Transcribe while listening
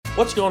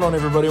What's going on,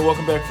 everybody?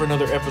 Welcome back for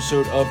another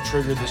episode of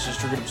Trigger. This is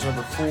Trigger episode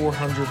number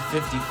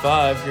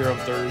 455 here on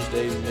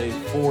Thursday, May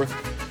 4th.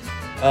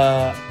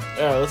 All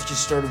right, let's get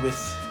started with,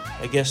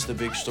 I guess, the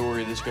big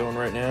story that's going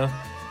right now.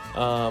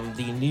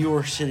 The New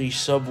York City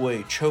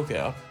subway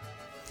chokeout.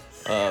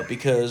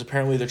 Because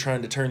apparently they're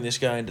trying to turn this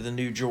guy into the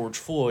new George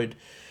Floyd.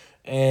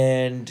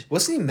 And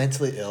wasn't he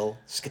mentally ill,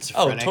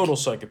 schizophrenic? Oh, total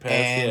psychopath,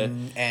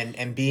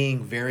 and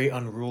being very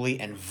unruly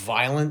and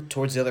violent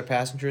towards the other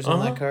passengers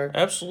on that car?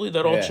 Absolutely,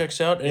 that all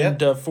checks out.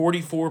 And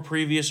 44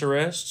 previous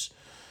arrests.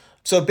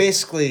 So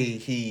basically,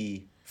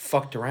 he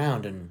fucked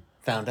around and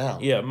found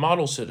out. Yeah,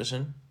 model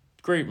citizen.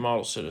 Great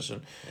model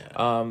citizen.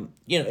 Yeah.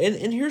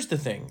 And here's the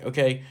thing,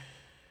 okay?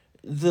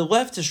 The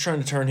left is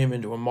trying to turn him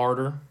into a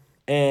martyr,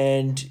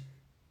 and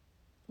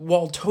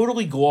while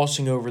totally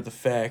glossing over the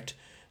fact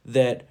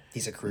that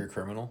he's a career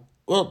criminal.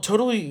 Well,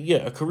 totally,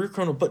 a career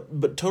criminal,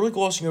 but totally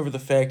glossing over the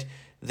fact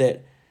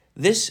that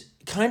this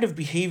kind of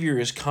behavior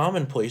is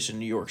commonplace in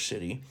New York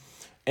City,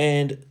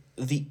 and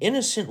the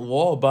innocent,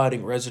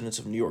 law-abiding residents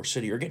of New York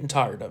City are getting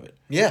tired of it.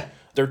 Yeah.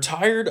 They're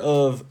tired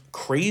of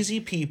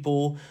crazy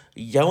people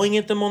yelling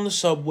at them on the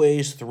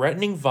subways,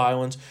 threatening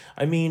violence.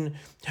 I mean,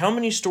 how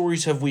many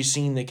stories have we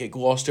seen that get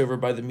glossed over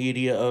by the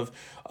media of,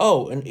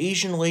 oh, an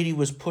Asian lady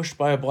was pushed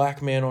by a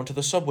black man onto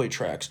the subway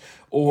tracks.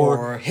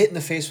 Or hit in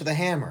the face with a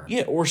hammer.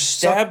 Yeah, or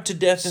stabbed to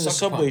death in the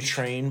subway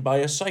train by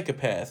a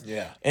psychopath.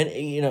 Yeah. And,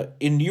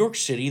 in New York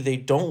City, they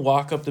don't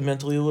lock up the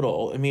mentally ill at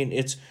all. I mean,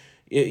 I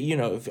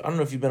don't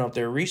know if you've been up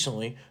there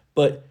recently,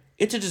 but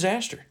it's a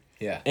disaster.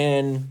 Yeah.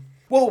 And...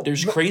 well,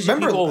 there's crazy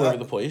people all over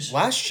the place.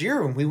 Last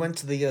year when we went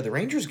to the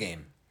Rangers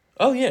game.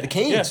 Oh, yeah. The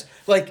Canes. Yeah.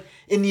 Like,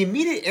 in the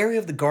immediate area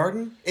of the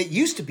Garden, it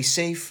used to be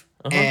safe,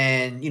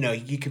 and,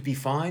 you could be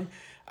fine.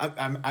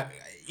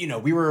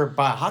 We were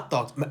by hot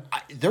dogs.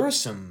 There were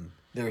some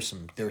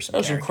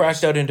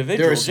cracked out individuals.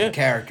 There were some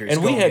characters.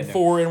 And we had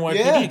 4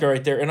 NYPD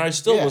right there, and I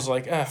still was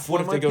like,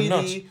 what if they go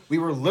nuts? We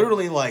were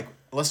literally like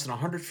less than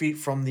 100 feet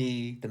from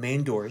the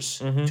main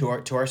doors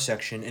to our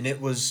section, and it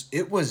was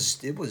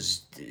disturbing.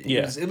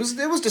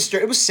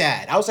 It was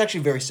sad. I was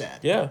actually very sad.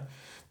 Yeah,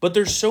 but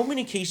there's so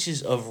many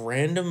cases of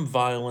random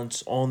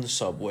violence on the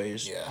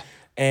subways. Yeah,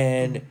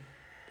 and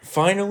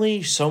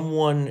finally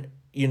someone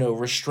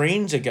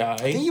restrains a guy.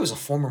 I think he was a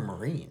former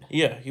Marine.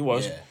 Yeah, he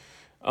was.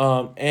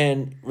 Yeah.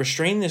 And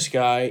restrained this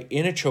guy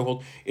in a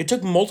chokehold. It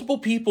took multiple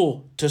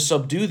people to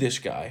subdue this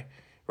guy,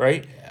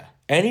 right? Yeah,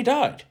 and he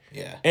died.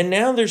 Yeah. And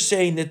now they're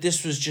saying that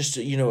this was just,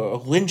 a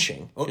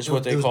lynching is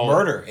what they call it.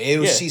 Murder.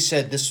 AOC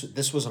said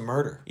this was a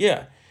murder.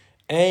 Yeah.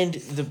 And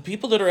the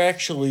people that are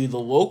actually the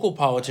local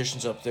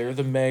politicians up there,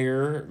 the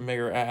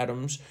Mayor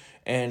Adams,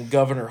 and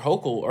Governor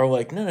Hochul are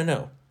like,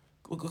 no.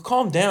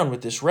 Calm down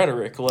with this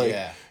rhetoric. Like,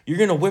 you're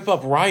going to whip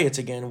up riots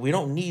again. We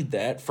don't need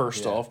that,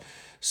 first off.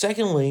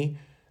 Secondly,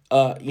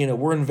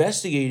 we're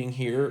investigating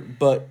here,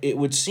 but it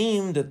would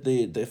seem that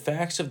the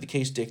facts of the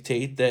case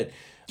dictate that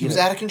he was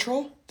out of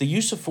control. The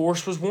use of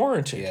force was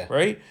warranted,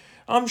 right?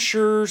 I'm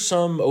sure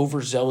some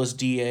overzealous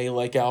DA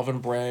like Alvin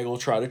Bragg will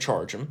try to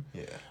charge him.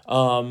 Yeah.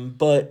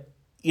 But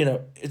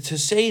to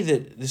say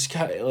that this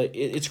guy,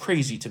 it's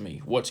crazy to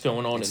me what's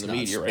going on in the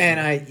media right now.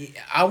 And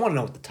I want to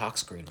know what the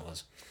tox screen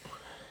was.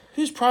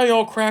 He was probably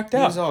all cracked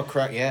out. He was all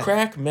cracked, yeah.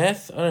 Crack,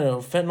 meth, I don't know,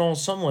 fentanyl,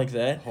 something like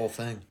that. Whole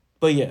thing.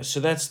 But yeah, so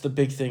that's the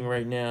big thing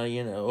right now.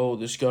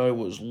 This guy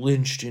was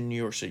lynched in New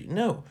York City.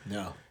 No.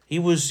 He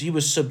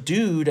was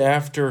subdued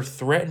after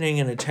threatening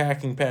and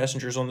attacking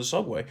passengers on the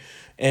subway.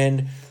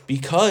 And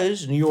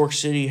because New York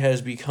City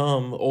has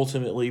become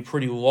ultimately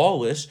pretty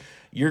lawless,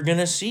 you're going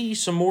to see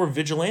some more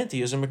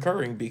vigilantism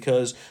occurring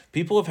because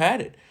people have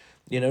had it.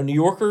 New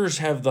Yorkers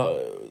have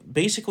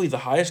basically the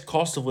highest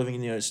cost of living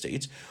in the United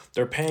States.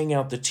 They're paying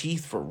out the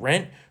teeth for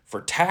rent,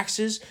 for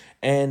taxes,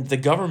 and the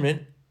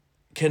government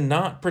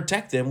cannot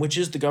protect them, which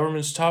is the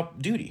government's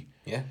top duty.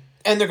 Yeah.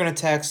 And they're going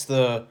to tax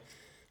the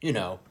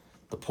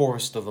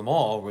poorest of them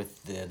all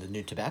with the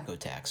new tobacco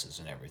taxes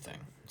and everything.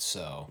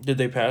 So did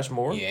they pass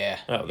more? Yeah.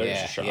 Oh,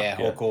 there's a shock. Yeah,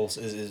 Hochul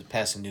is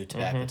passing new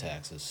tobacco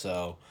taxes.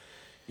 So,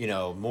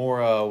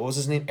 more what was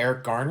his name?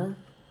 Eric Garner?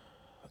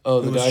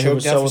 Oh, the guy who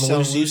was selling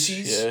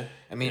Lucy's. Yeah.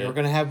 I mean, we're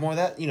gonna have more of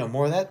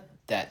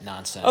that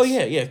nonsense. Oh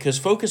yeah, because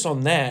focus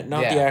on that,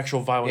 not the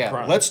actual violent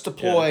crime. Let's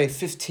deploy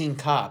 15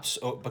 cops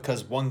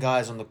because one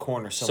guy's on the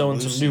corner selling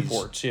some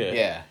Newports.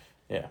 Yeah.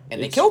 Yeah,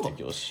 and they killed him.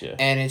 Yeah.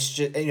 And it's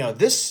just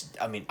this.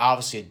 I mean,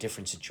 obviously a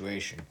different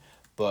situation,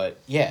 but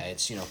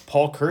it's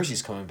Paul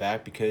Kersey's coming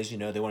back because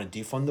they want to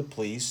defund the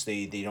police.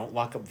 They don't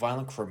lock up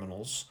violent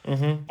criminals.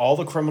 Mm-hmm. All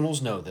the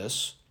criminals know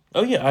this.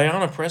 Oh yeah,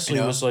 Ayanna Pressley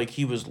was like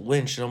he was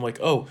lynched, and I'm like,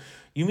 oh,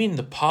 you mean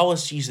the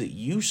policies that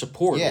you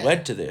support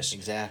led to this?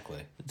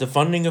 Exactly. The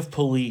funding of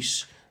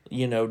police.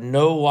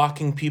 No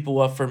locking people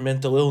up for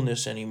mental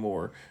illness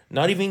anymore.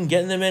 Not even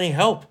getting them any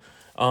help.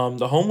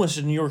 The homeless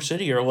in New York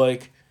City are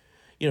like.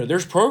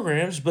 There's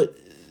programs, but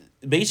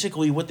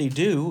basically what they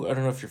do, I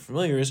don't know if you're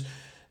familiar, is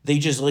they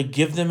just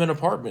give them an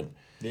apartment.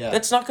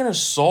 That's not going to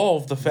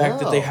solve the fact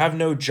that they have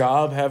no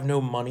job, have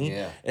no money,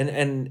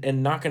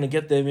 and not going to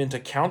get them into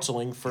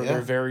counseling for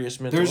their various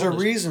mental illness. There's a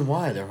reason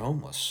why they're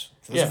homeless.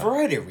 There's a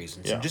variety of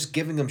reasons. And just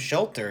giving them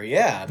shelter,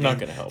 I mean, not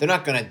going to help. They're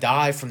not going to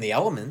die from the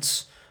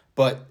elements,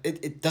 but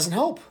it doesn't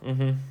help.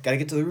 Got to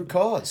get to the root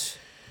cause,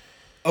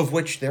 of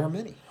which there are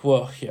many.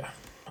 Well, yeah.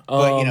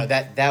 But,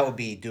 that would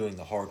be doing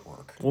the hard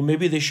work. Well,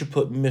 maybe they should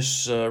put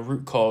Miss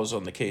Root Cause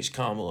on the case,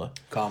 Kamala.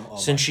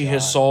 Since she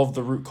has solved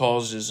the root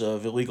causes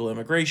of illegal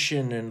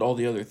immigration and all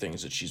the other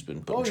things that she's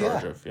been put in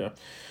charge of. Yeah.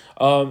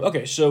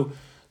 Okay, so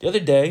the other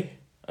day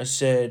I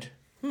said,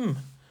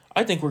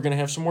 I think we're going to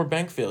have some more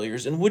bank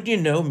failures. And would you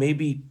know,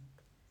 maybe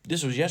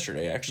this was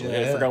yesterday, actually.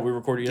 I forgot we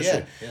recorded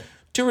yesterday. Yeah.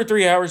 2 or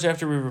 3 hours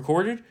after we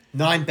recorded.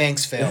 9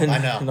 banks failed, I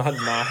know. Not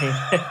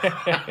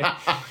 9.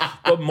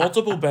 But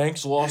multiple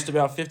banks lost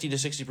about 50 to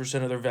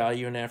 60% of their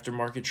value in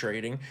aftermarket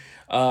trading,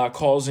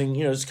 causing,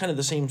 it's kind of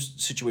the same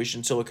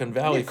situation Silicon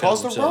Valley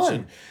caused a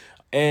run.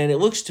 And it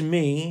looks to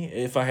me,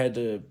 if I had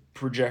to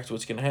project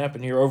what's going to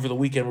happen here, over the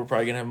weekend we're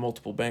probably going to have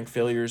multiple bank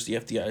failures. The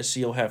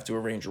FDIC will have to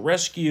arrange a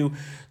rescue.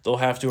 They'll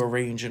have to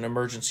arrange an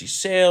emergency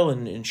sale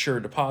and insure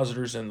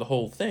depositors and the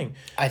whole thing.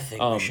 I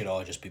think we should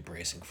all just be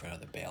bracing for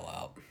another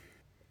bailout.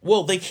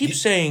 Well, they keep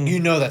saying... that's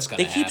going to happen.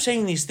 They keep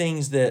saying these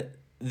things that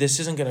this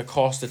isn't going to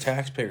cost the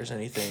taxpayers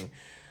anything.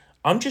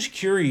 I'm just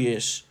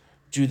curious,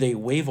 do they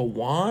wave a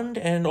wand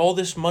and all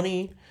this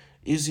money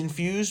is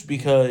infused?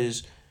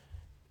 Because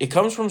it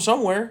comes from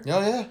somewhere.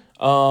 Oh,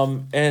 yeah.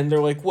 And they're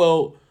like,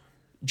 well,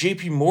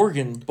 JP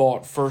Morgan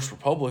bought First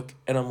Republic.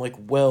 And I'm like,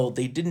 well,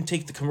 they didn't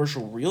take the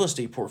commercial real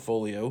estate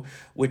portfolio,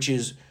 which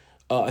is...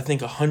 I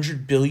think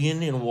 $100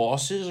 billion in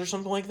losses or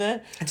something like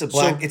that. It's a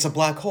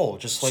black hole,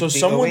 just like so the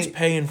someone's 08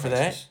 paying for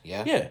crisis. that.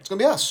 Yeah, yeah, it's gonna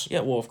be us.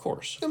 Yeah, well, of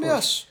course, it's gonna be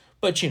us.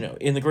 But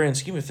in the grand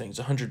scheme of things,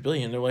 $100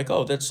 billion, they're like,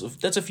 oh, that's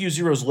a few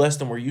zeros less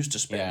than we're used to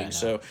spending.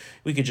 So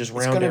we could just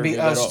round. It's gonna be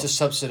us to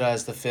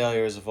subsidize the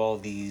failures of all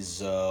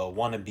these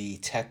wannabe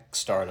tech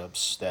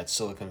startups that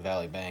Silicon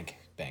Valley Bank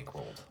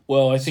bankrolled.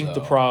 Well, I think the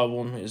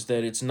problem is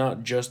that it's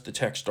not just the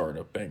tech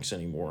startup banks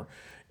anymore;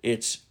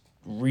 it's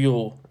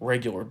real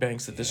regular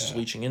banks that this is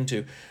leaching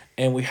into.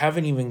 And we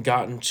haven't even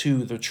gotten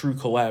to the true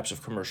collapse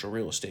of commercial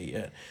real estate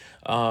yet.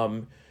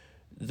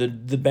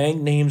 The bank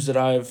names that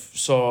I've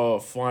saw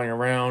flying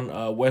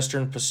around,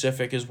 Western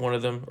Pacific is one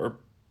of them,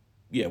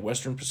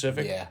 Western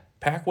Pacific. Yeah.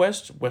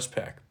 PacWest,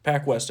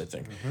 PacWest, I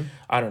think.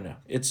 I don't know.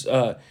 It's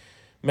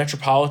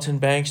Metropolitan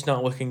Bank's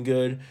not looking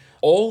good.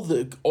 All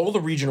the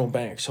regional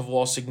banks have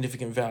lost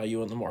significant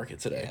value in the market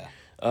today.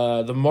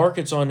 Yeah. The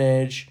market's on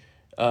edge.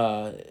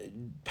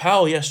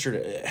 Powell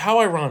yesterday, how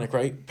ironic,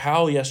 right?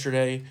 Powell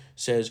yesterday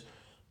says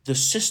the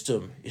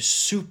system is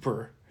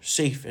super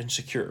safe and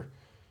secure.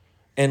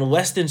 And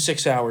less than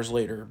 6 hours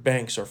later,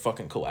 banks are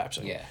fucking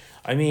collapsing. Yeah.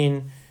 I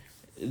mean,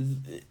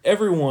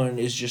 everyone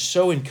is just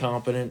so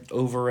incompetent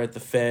over at the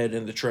Fed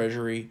and the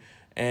Treasury.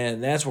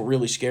 And that's what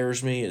really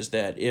scares me, is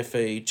that if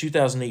a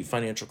 2008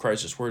 financial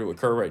crisis were to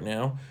occur right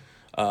now,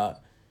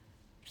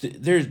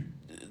 they're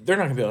not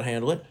going to be able to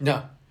handle it.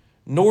 No.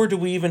 Nor do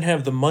we even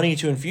have the money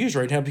to infuse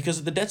right now because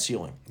of the debt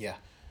ceiling. Yeah.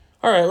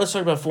 All right, let's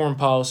talk about foreign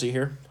policy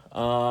here.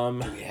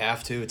 Do we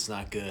have to? It's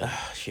not good.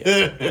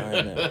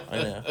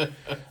 I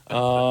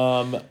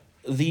know.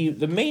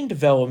 The main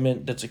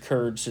development that's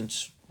occurred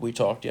since we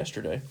talked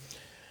yesterday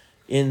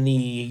in the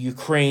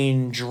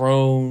Ukraine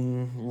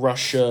drone,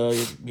 Russia,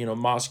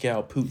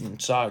 Moscow, Putin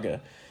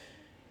saga,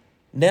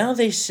 now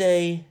they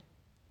say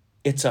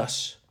it's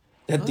us,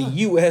 that the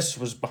U.S.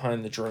 was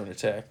behind the drone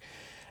attack.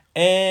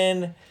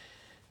 And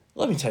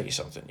let me tell you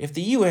something. If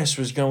the U.S.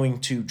 was going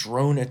to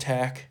drone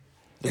attack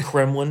the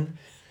Kremlin...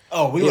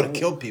 we would have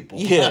killed people.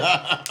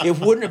 Yeah. It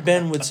wouldn't have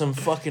been with some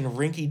fucking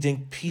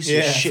rinky-dink piece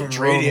of shit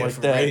drone like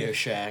that. Radio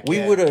Shack,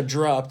 we would have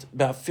dropped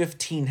about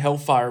 15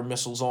 Hellfire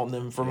missiles on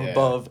them from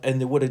above, and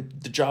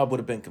the job would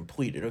have been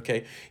completed,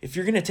 okay? If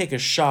you're going to take a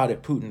shot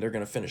at Putin, they're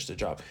going to finish the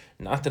job.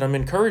 Not that I'm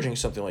encouraging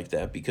something like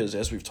that, because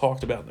as we've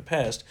talked about in the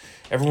past,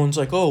 everyone's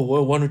like, oh,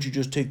 well, why don't you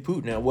just take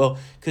Putin out? Well,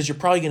 because you're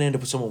probably going to end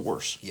up with someone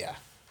worse. Yeah.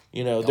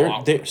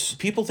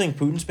 People think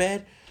Putin's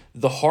bad.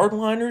 The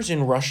hardliners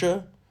in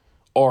Russia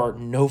are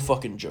no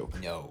fucking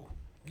joke. No.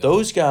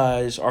 Those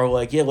guys are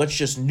like, let's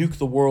just nuke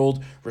the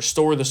world,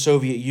 restore the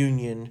Soviet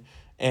Union,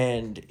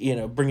 and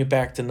bring it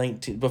back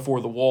to before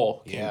the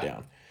wall came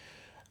down.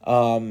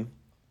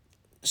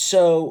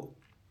 So,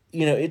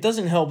 it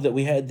doesn't help that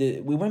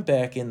we went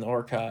back in the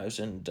archives,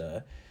 and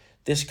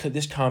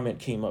this comment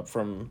came up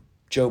from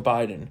Joe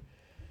Biden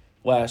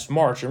last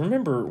March. And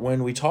remember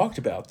when we talked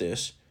about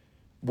this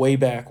way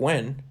back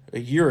when, a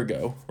year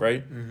ago,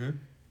 right? Mm-hmm.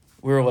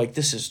 We were like,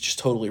 this is just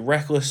totally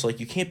reckless. Like,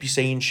 you can't be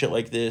saying shit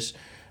like this.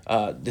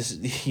 This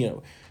is,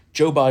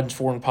 Joe Biden's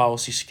foreign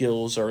policy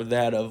skills are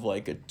that of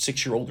like a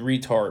 6-year-old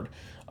retard.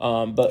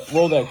 But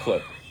roll that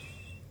clip.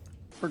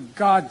 For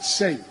God's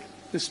sake,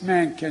 this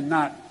man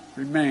cannot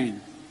remain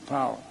in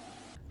power.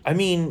 I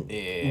mean,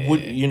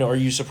 are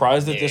you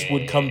surprised that this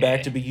would come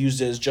back to be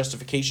used as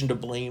justification to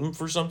blame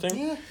for something?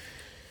 Yeah.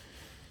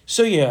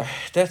 So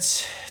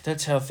that's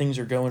how things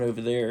are going over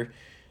there.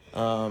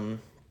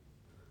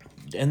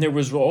 And there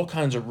was all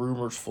kinds of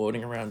rumors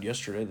floating around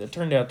yesterday that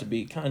turned out to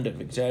be kind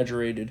of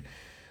exaggerated.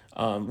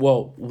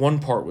 Well, one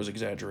part was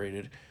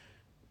exaggerated.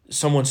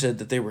 Someone said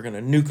that they were going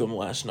to nuke them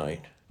last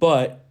night.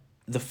 But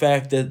the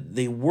fact that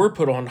they were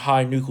put on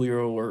high nuclear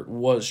alert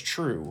was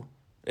true,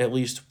 at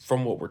least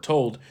from what we're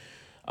told.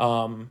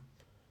 And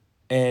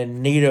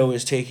NATO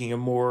is taking a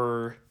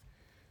more,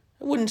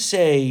 I wouldn't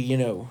say,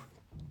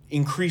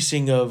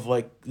 increasing of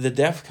like the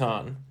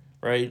DEFCON,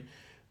 right?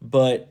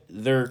 But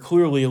they're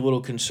clearly a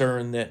little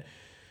concerned that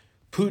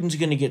Putin's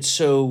going to get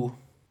so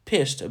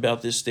pissed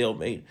about this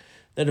stalemate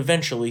that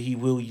eventually he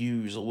will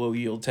use a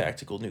low-yield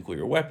tactical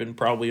nuclear weapon,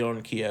 probably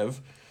on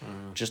Kiev,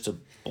 just to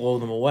blow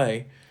them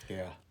away.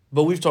 Yeah.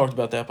 But we've talked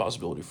about that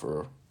possibility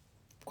for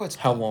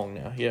how long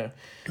now? Yeah.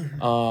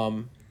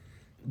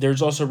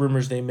 There's also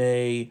rumors they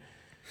may...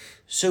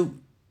 So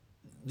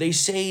they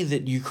say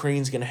that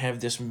Ukraine's going to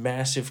have this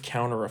massive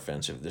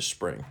counteroffensive this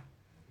spring,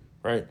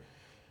 right?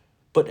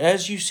 But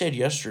as you said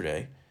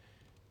yesterday,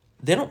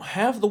 they don't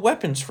have the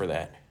weapons for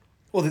that.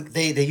 Well,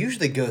 they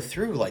usually go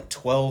through like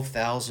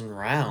 12,000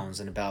 rounds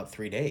in about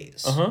 3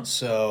 days.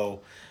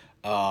 So,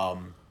 I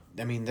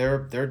mean,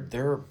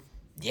 they're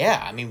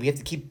yeah. I mean, we have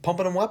to keep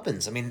pumping them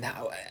weapons. I mean,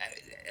 now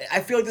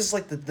I feel like this is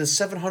like the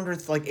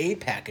 700th like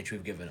aid package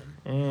we've given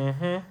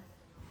them.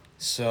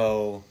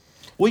 So,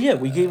 well, yeah,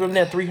 we gave them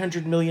that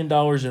 $300 million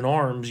in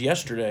arms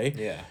yesterday.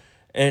 Yeah,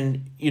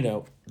 and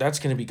that's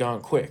going to be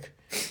gone quick.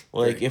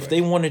 Like, if they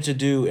wanted to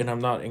do, and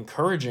I'm not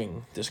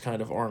encouraging this kind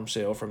of arms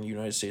sale from the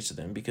United States to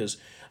them, because,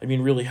 I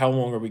mean, really, how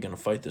long are we going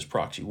to fight this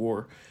proxy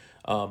war?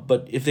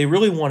 But if they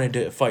really wanted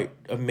to fight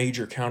a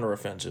major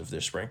counteroffensive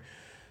this spring,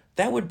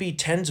 that would be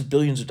tens of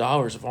billions of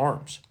dollars of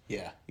arms.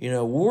 Yeah.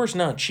 War's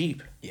not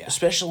cheap. Yeah.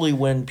 Especially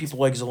when people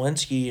like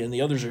Zelensky and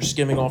the others are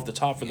skimming off the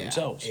top for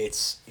themselves.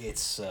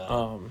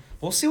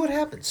 We'll see what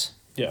happens.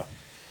 Yeah.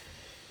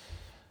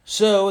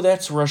 So,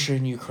 that's Russia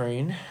and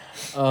Ukraine.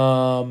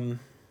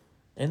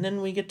 And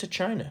then we get to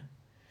China.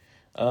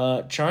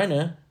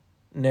 China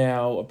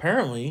now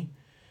apparently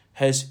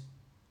has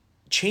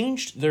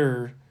changed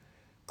their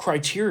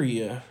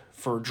criteria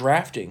for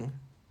drafting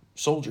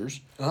soldiers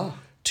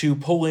to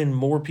pull in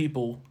more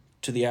people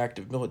to the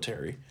active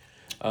military,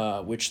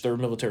 which their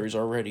military is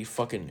already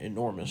fucking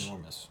enormous.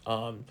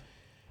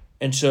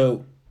 And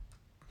so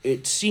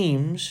it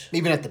seems...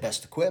 Maybe not the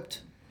best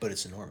equipped, but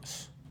it's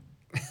enormous.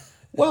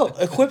 Well,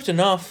 equipped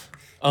enough.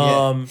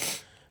 So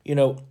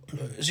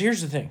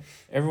here's the thing.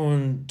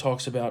 Everyone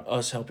talks about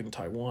us helping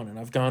Taiwan, and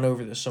I've gone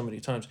over this so many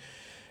times.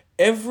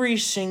 Every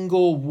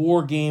single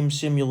war game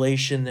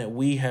simulation that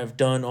we have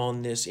done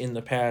on this in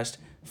the past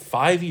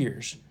 5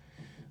 years,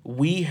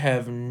 we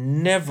have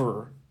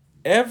never,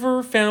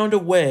 ever found a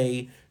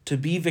way to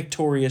be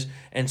victorious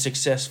and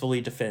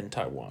successfully defend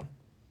Taiwan.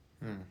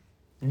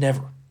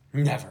 Never.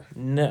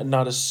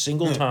 Not a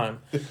single time.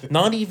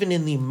 Not even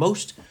in the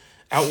most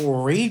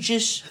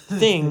outrageous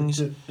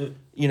things...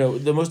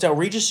 the most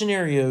outrageous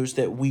scenarios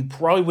that we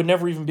probably would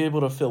never even be able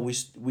to fill,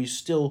 we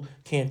still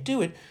can't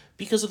do it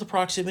because of the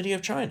proximity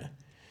of China.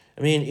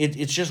 I mean,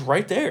 it's just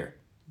right there.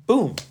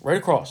 Boom, right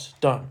across,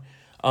 done.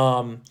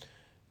 No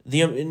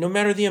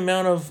matter the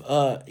amount of,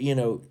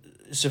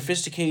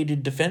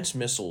 sophisticated defense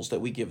missiles that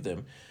we give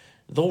them,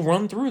 they'll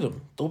run through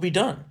them. They'll be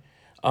done.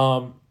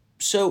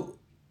 So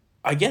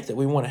I get that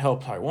we want to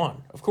help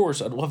Taiwan. Of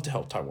course, I'd love to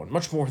help Taiwan,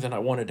 much more than I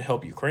wanted to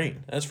help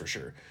Ukraine, that's for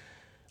sure.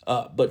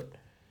 But...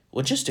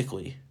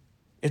 logistically,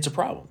 it's a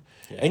problem.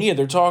 Yeah. And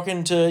they're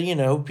talking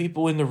to,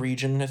 people in the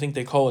region. I think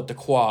they call it the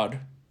Quad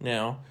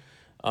now.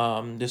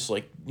 This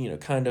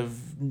kind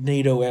of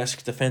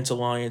NATO-esque defense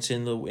alliance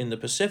in the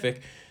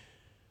Pacific.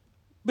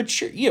 But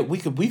sure, yeah, we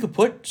could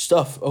put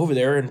stuff over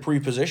there and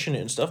pre-position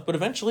it and stuff, but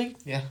eventually,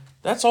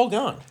 that's all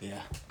gone.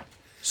 Yeah.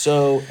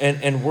 So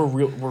and we're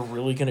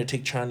really gonna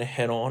take China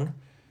head on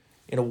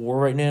in a war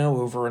right now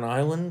over an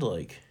island.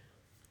 Like,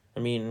 I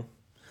mean.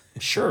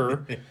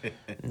 Sure,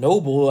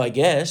 noble, I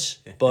guess,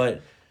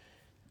 but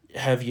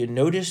have you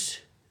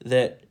noticed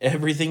that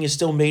everything is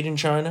still made in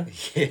China?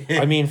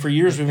 I mean, for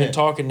years we've been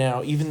talking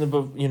now, even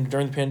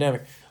during the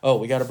pandemic,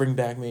 we got to bring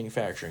back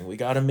manufacturing. We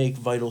got to make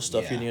vital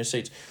stuff here in the United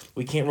States.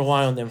 We can't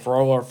rely on them for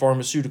all our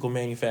pharmaceutical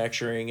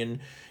manufacturing, and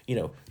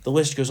the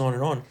list goes on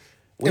and on.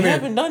 We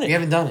haven't done it. We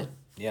haven't done it.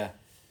 Yeah.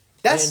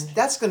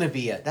 That's going to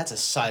be a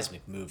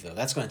seismic move, though.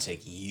 That's going to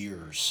take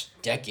years,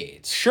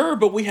 decades. Sure,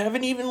 but we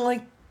haven't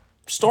even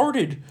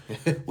started.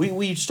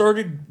 we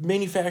started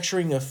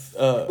manufacturing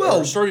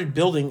started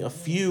building a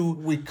few.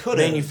 We could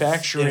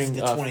manufacturing if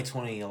the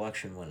 2020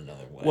 election went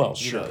another way. Well,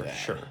 sure.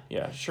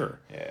 Yeah.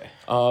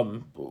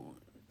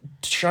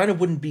 China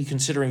wouldn't be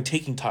considering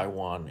taking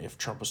Taiwan if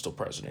Trump was still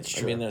president.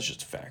 I mean, that's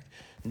just a fact.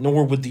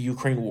 Nor would the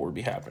Ukraine war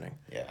be happening.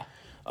 Yeah.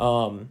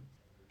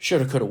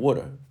 Shoulda, coulda,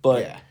 woulda,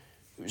 but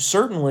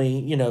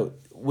certainly,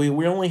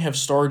 we only have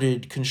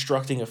started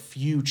constructing a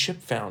few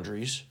chip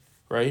foundries,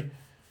 right?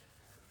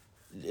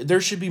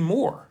 There should be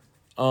more.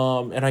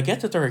 And I get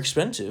that they're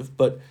expensive,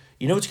 but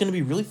it's going to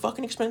be really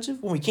fucking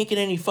expensive when we can't get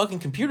any fucking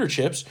computer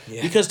chips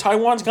because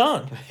Taiwan's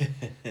gone.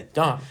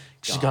 Gone.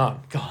 She's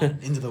gone. Gone.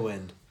 Into the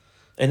wind.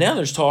 And now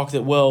there's talk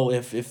that, well,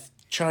 if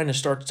China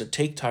starts to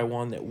take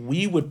Taiwan, that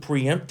we would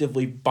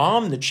preemptively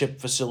bomb the chip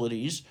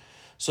facilities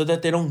so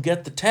that they don't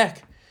get the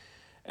tech.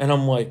 And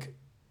I'm like,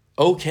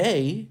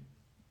 okay,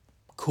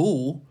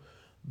 cool,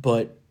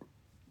 but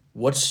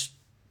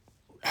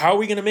how are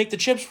we going to make the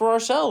chips for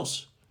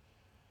ourselves?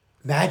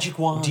 Magic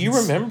wands. Do you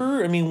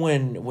remember? I mean,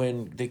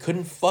 when they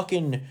couldn't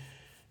fucking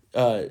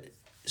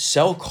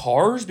sell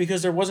cars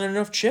because there wasn't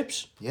enough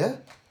chips? Yeah.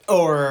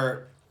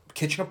 Or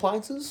kitchen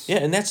appliances? Yeah,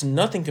 and that's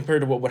nothing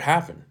compared to what would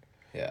happen.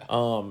 Yeah.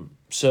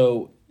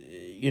 So,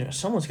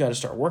 someone's got to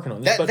start working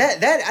on this.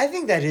 That I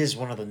think that is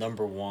one of the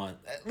number one,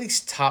 at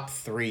least top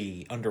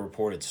 3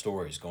 underreported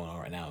stories going on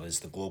right now is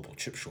the global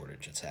chip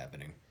shortage that's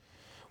happening.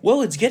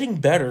 Well, it's getting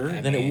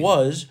better than it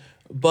was,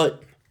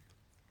 but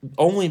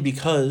only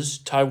because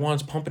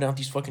Taiwan's pumping out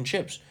these fucking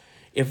chips.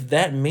 If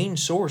that main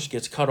source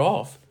gets cut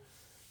off,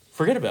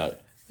 forget about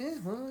it. Yeah,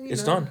 well,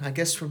 it's done. I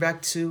guess we're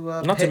back to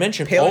not to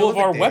mention all of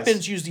our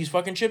weapons use these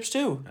fucking chips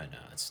too. I know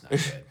it's not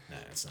good. No,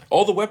 it's not.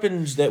 All the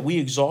weapons that we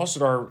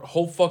exhausted our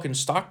whole fucking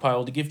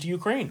stockpile to give to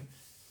Ukraine,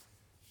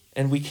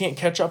 and we can't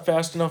catch up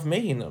fast enough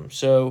making them.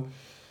 So,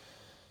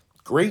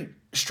 great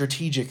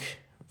strategic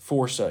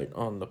foresight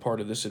on the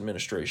part of this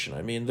administration.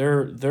 I mean,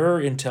 their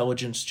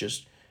intelligence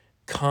just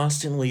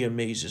constantly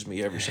amazes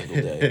me every single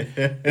day.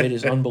 It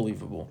is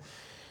unbelievable.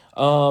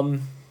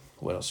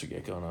 What else we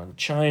got going on?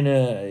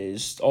 China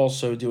is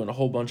also doing a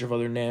whole bunch of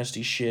other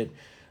nasty shit,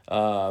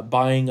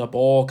 buying up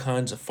all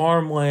kinds of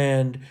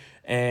farmland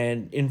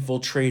and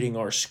infiltrating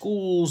our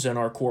schools and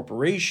our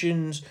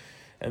corporations.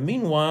 And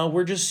meanwhile,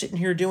 we're just sitting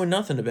here doing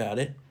nothing about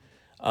it.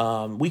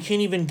 We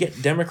can't even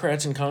get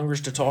Democrats in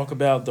Congress to talk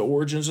about the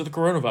origins of the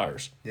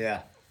coronavirus.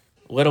 Yeah.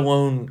 Let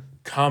alone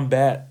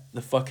combat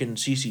the fucking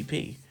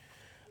CCP.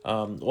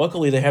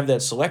 Luckily, they have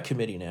that select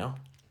committee now.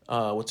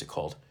 What's it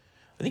called?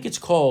 I think it's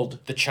called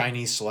the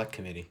Chinese Select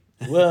Committee.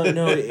 Well,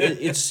 no,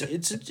 it's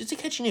a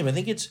catchy name. I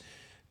think it's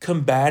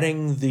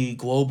combating the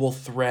global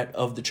threat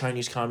of the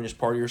Chinese Communist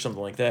Party or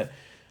something like that.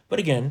 But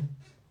again,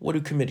 what do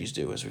committees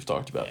do, as we've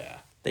talked about? Yeah.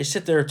 They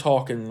sit there,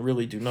 talk, and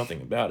really do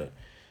nothing about it.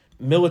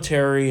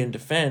 Military and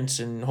defense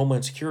and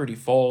homeland security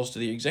falls to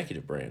the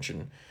executive branch,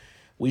 and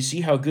we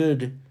see how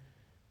good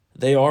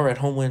they are at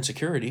homeland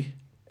security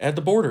at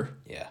the border.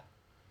 Yeah.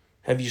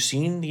 Have you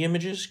seen the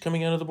images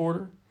coming out of the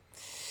border?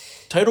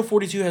 Title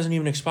 42 hasn't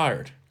even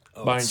expired,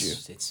 mind you.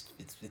 It's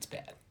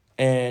bad.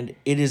 And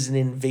it is an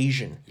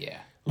invasion. Yeah.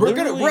 We're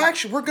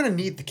gonna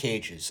need the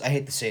cages. I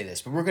hate to say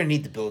this, but we're gonna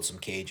need to build some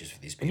cages for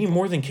these people. We need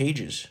more than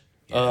cages.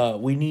 Yeah.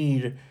 We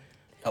need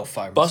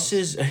hellfire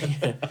buses,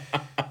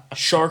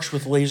 sharks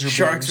with laser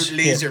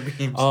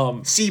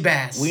beams, sea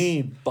bass. We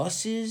need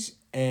buses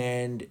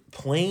and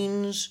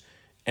planes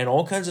and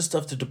all kinds of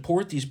stuff to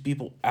deport these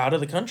people out of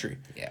the country.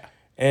 Yeah.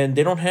 And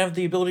they don't have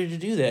the ability to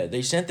do that.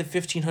 They sent the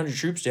 1,500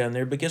 troops down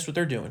there, but guess what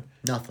they're doing?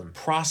 Nothing.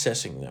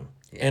 Processing them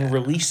and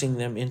releasing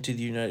them into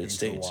the United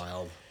States.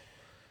 The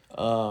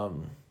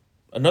wild.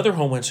 Another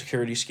Homeland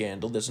Security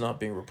scandal that's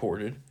not being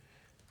reported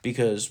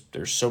because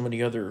there's so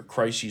many other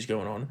crises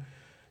going on.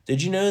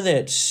 Did you know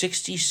that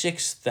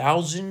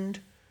 66,000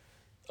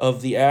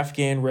 of the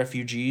Afghan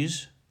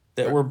refugees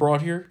that were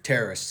brought here?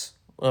 Terrorists.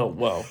 Oh,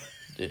 well,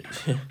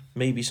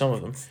 maybe some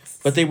of them.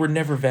 But they were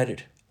never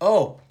vetted.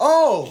 Oh,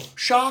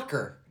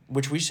 shocker.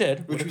 Which we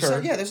said.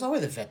 Yeah, there's no way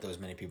to vet those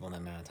many people in that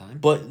amount of time.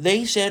 But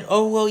they said,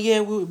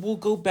 we'll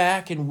go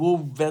back and we'll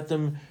vet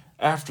them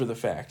after the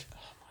fact. Oh,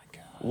 my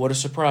God. What a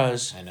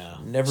surprise. I know.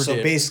 Never did. So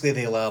basically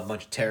they allow a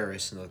bunch of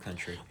terrorists into the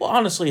country. Well,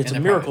 honestly, it's a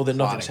miracle that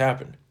nothing's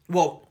happened.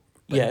 Well,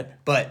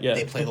 But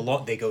they play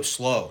they go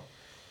slow.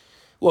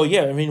 Well,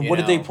 yeah, I mean, what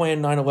did they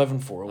plan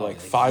 9/11 for?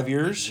 Like 5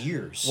 years?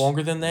 Years.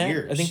 Longer than that?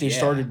 Years, I think they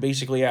started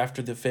basically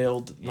after the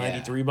failed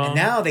 93 bomb. And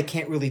now they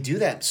can't really do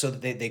that, so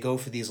they go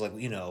for these,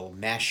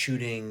 mass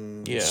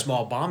shooting,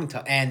 small bombing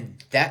time.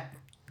 And that,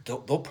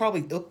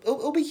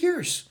 it'll be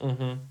years.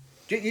 Mm-hmm.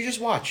 You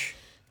just watch.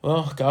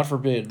 Well, God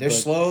forbid. They're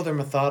slow, they're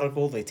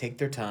methodical, they take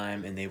their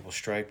time, and they will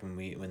strike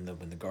when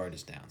the guard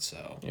is down,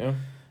 so. Yeah.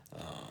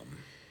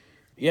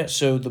 Yeah,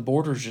 so the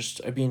border's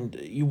just, I mean,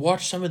 you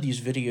watch some of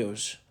these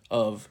videos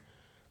of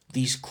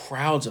these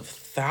crowds of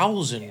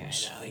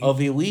thousands of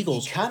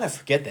illegals. You kind of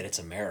forget that it's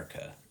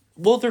America.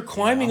 Well, they're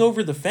climbing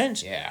over the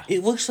fence. Yeah.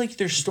 It looks like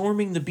they're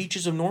storming the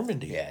beaches of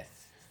Normandy. Yeah.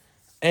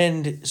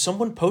 And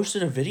someone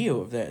posted a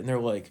video of that, and they're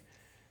like,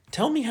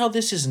 tell me how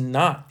this is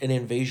not an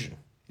invasion.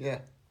 Yeah.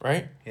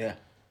 Right? Yeah.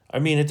 I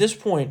mean, at this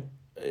point,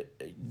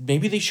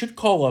 maybe they should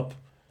call up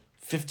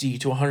 50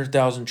 to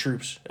 100,000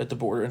 troops at the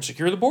border and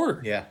secure the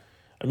border. Yeah.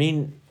 I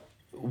mean,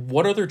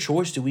 what other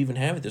choice do we even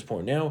have at this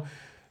point? Now,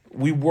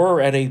 we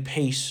were at a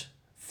pace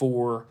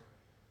for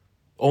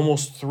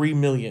almost 3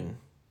 million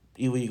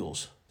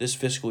illegals this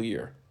fiscal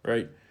year,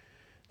 right?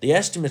 The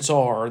estimates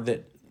are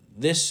that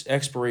this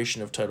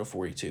expiration of Title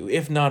 42,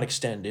 if not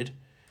extended,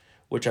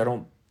 which it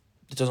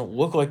doesn't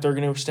look like they're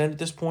going to extend at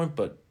this point,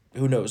 but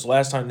who knows?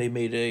 Last time they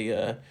made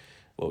a,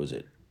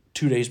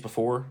 2 days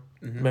before?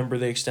 Mm-hmm. Remember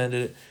they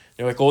extended it?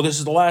 They're like, this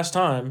is the last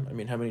time. I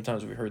mean, how many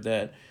times have we heard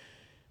that?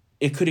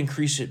 it could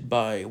increase it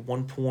by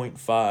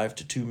 1.5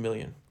 to 2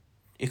 million.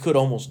 It could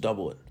almost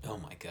double it. Oh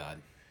my God.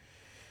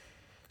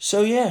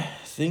 So yeah,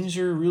 things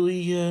are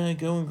really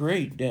going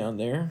great down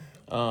there.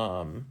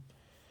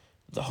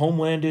 The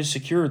homeland is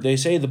secure. They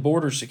say the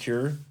border's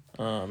secure.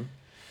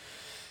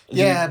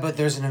 Yeah, but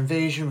there's an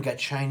invasion. We got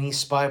Chinese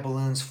spy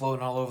balloons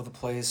floating all over the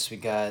place. We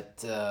got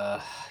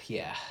got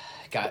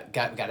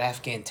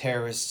Afghan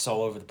terrorists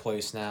all over the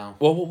place now.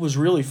 Well, what was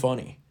really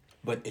funny,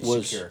 but it's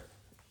secure.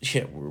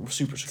 Yeah, we're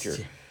super secure.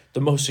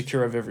 The most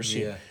secure I've ever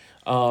seen.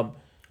 Yeah.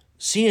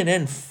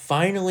 CNN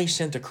finally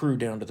sent a crew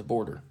down to the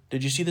border.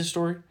 Did you see this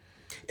story?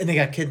 And they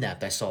got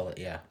kidnapped. I saw it.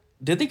 Yeah.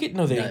 Did they get?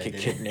 No, they didn't get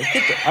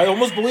kidnapped. I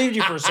almost believed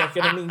you for a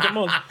second. I mean, come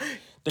on.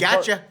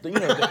 Gotcha.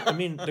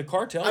 The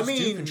cartels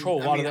do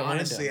control a lot of that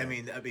honestly,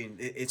 land down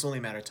there. it's only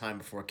a matter of time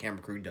before a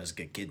camera crew does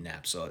get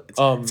kidnapped. So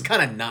it's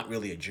kind of not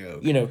really a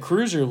joke.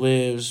 Cruiser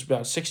lives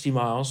about 60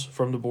 miles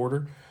from the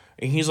border,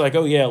 and he's like,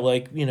 oh yeah,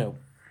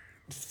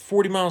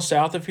 40 miles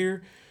south of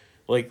here,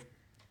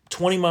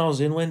 20 miles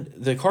inland,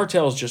 the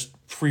cartels just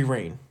free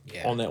reign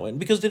on that land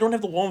because they don't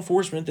have the law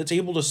enforcement that's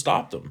able to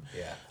stop them.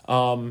 Yeah.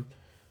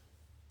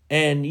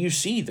 And you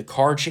see the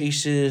car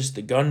chases,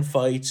 the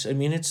gunfights. I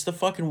mean, it's the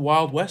fucking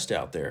Wild West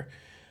out there.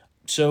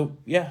 So,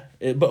 yeah.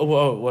 But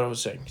what I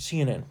was saying,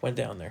 CNN went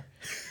down there.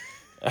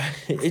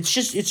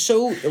 It's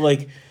so,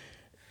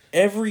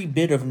 every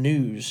bit of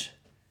news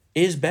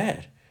is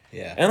bad.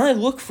 Yeah. And I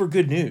look for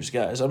good news,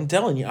 guys. I'm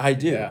telling you, I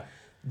do. Yeah.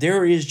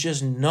 There is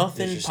just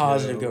nothing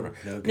positive going on.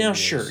 No now, news.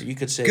 Sure, you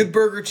could say... Good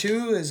Burger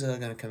 2 is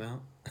going to come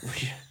out.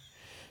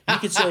 You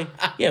could say,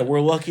 yeah,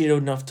 we're lucky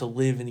enough to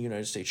live in the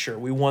United States. Sure,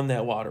 we won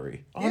that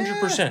lottery.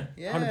 100%.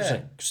 Yeah.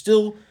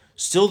 100%.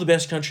 Still the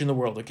best country in the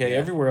world, okay? Yeah.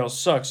 Everywhere else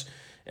sucks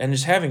and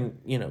is having,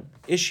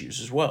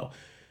 issues as well.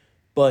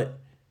 But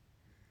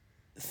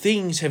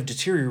things have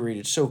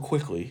deteriorated so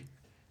quickly.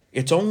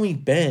 It's only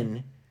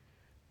been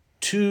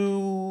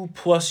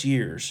 2+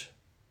 years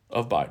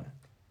of Biden.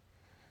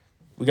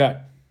 We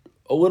got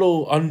a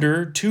little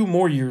under 2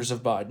 more years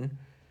of Biden.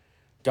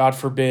 God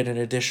forbid an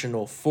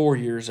additional 4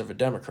 years of a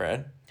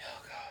Democrat.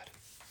 Oh, God.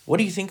 What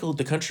do you think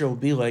the country will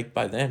be like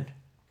by then?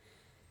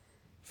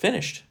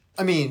 Finished.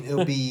 I mean,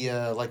 it'll be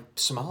like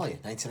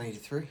Somalia,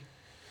 1993.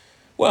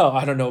 Well,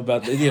 I don't know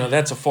about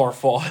that's a far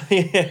fall.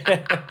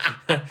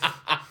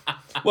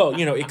 Well,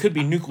 it could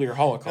be nuclear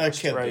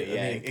holocaust, right? Be,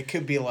 yeah. It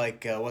could be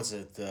like,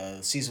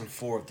 season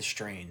 4 of The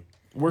Strain.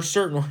 We're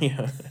certainly...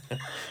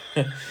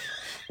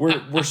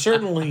 We're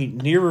certainly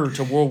nearer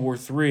to World War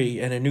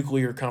III and a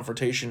nuclear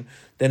confrontation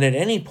than at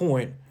any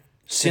point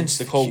since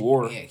the Cold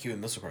War. Yeah,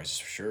 Cuban Missile Crisis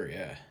for sure,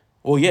 yeah.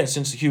 Well, yeah,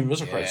 since the Cuban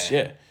Missile Crisis,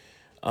 yeah.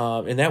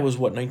 And that was,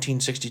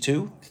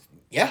 1962?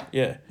 Yeah.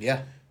 Yeah.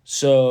 Yeah.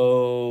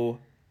 So,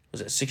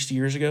 was that 60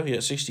 years ago? Yeah,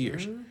 60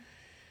 years. Mm-hmm.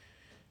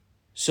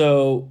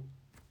 So...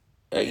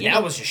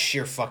 that was just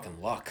sheer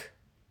fucking luck.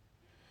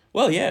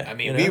 Well, yeah. I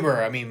mean, we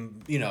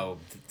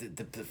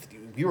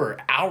were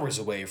hours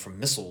away from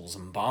missiles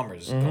and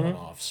bombers going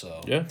off, so.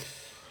 Yeah.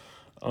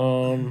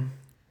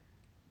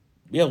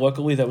 Yeah,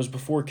 luckily that was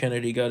before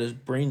Kennedy got his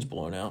brains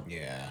blown out.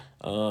 Yeah.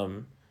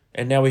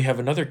 And now we have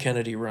another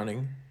Kennedy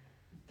running.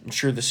 I'm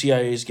sure the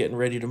CIA is getting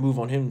ready to move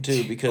on him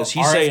too because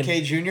he's RFK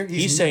saying Jr.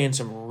 He's saying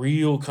some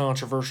real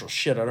controversial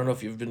shit. I don't know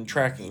if you've been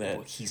tracking that.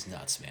 Well, he's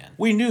nuts, man.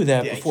 We knew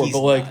that before,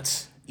 but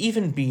nuts.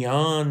 Even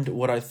beyond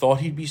what I thought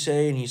he'd be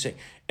saying, he's saying,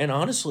 and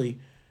honestly,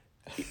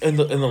 in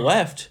the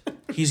left,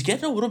 he's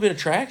getting a little bit of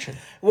traction.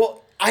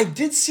 Well, I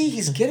did see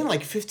he's getting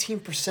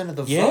 15% of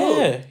the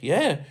vote.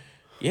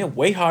 Yeah,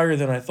 way higher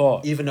than I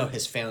thought. Even though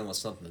his family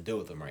wants nothing to do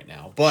with him right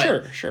now,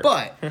 but sure.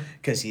 But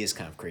because he is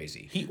kind of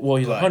crazy. He's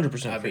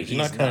 100% crazy.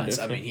 He's nuts.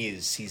 I mean,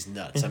 he's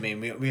nuts. I mean,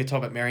 we talk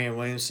about Marianne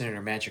Williamson and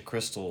her magic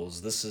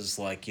crystals. This is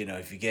like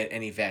if you get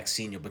any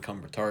vaccine, you'll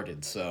become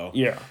retarded. So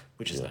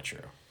which is not true,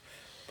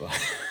 but.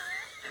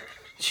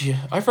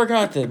 Yeah, I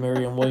forgot that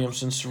Marianne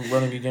Williamson's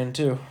running again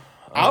too.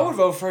 I would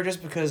vote for her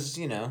just because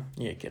Yeah,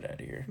 get out of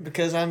here.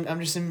 Because I'm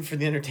just in for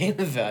the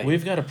entertainment value.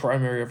 We've got a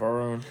primary of our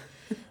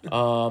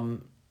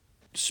own.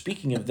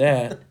 Speaking of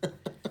that,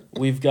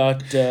 we've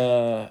got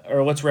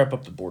or let's wrap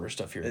up the border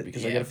stuff here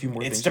because I got a few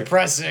more things. It's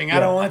depressing. I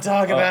don't want to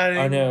talk about it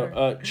anymore.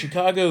 I know.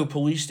 Chicago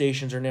police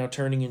stations are now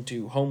turning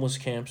into homeless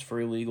camps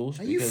for illegals.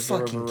 Are you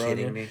fucking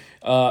kidding me?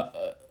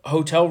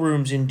 Hotel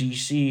rooms in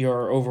D.C.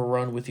 are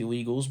overrun with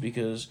illegals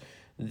because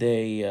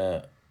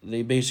they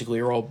basically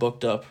are all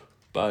booked up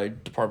by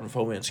Department of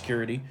Homeland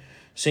Security.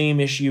 Same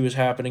issue is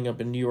happening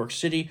up in New York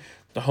City.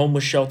 The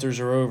homeless shelters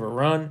are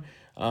overrun.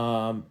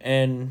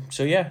 And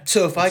so, yeah.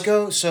 So if I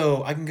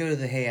can go to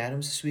the Hey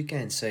Adams this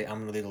weekend and say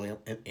I'm an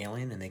illegal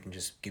alien and they can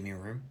just give me a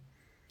room?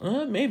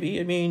 Maybe.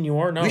 I mean, you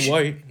are not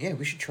white. Yeah,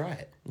 we should try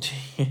it.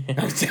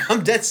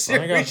 I'm dead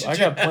serious. I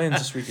got plans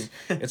this weekend.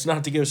 It's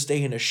not to go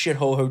stay in a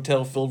shithole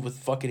hotel filled with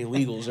fucking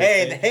illegals.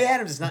 Hey, the Hey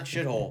Adams is not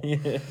shithole.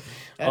 Yeah.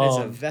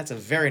 That's a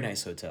very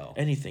nice hotel.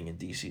 Anything in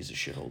D.C. is a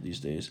shithole these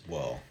days.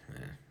 Well,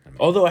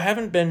 although I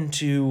haven't been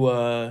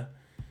to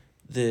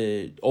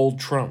the old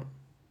Trump.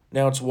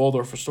 Now it's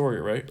Waldorf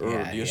Astoria, right? Or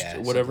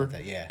whatever.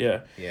 Like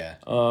that. Yeah.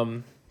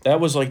 That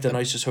was like the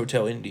nicest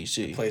hotel in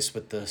DC. Place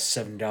with the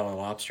 $7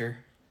 lobster.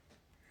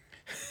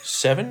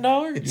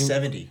 $7? It's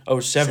 70. Oh,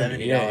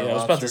 70. Yeah. I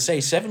was about to lobster.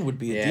 say 7 would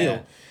be a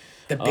deal.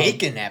 The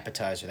bacon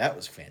appetizer, that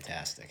was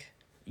fantastic.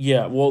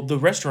 Yeah, well, the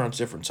restaurant's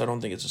different, so I don't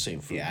think it's the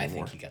same food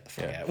anymore. I think he got the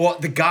fuck out. Well,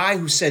 the guy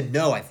who said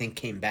no, I think,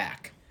 came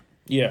back.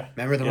 Yeah.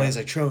 Remember the one he's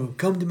like, Tro,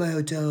 come to my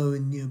hotel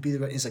and be the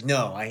right. He's like,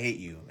 no, I hate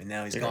you, and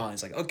now he's gone.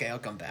 He's like, okay, I'll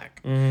come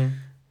back. Mm-hmm.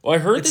 Well, I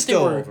heard it's that they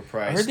were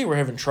overpriced. I heard they were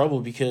having trouble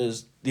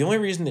because the only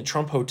reason the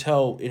Trump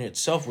Hotel in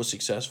itself was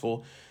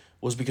successful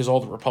was because all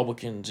the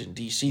Republicans in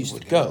DC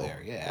would go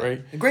there. Yeah,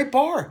 right. A great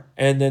bar.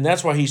 And then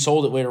that's why he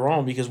sold it later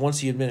on, because once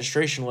the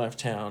administration left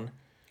town.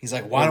 He's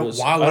like, why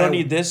I don't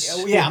need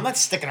this. Yeah, I'm not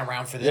sticking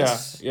around for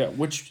this. Yeah,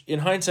 which in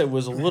hindsight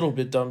was a little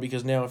bit dumb,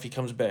 because now if he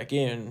comes back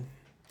in,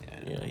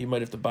 he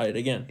might have to buy it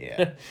again.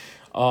 Yeah.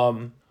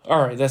 All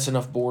right, that's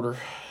enough border.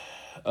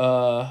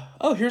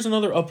 Here's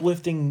another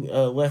uplifting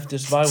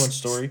leftist violence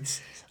story.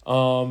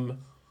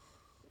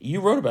 You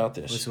wrote about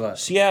this. What's what?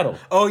 Seattle.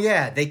 Oh,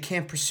 yeah. They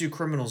can't pursue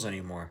criminals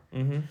anymore.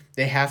 Mm-hmm.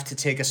 They have to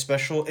take a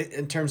special,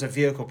 in terms of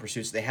vehicle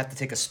pursuits, they have to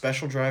take a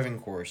special driving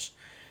course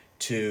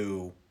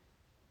to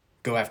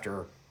go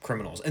after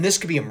criminals. And this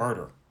could be a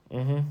murder.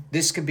 Mm-hmm.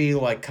 This could be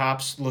like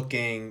cops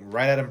looking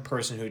right at a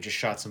person who just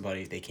shot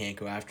somebody. They can't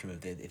go after him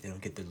if they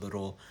don't get their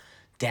little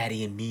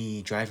daddy and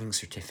me driving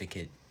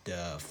certificate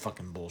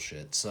fucking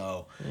bullshit.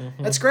 So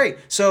that's great.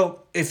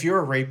 So if you're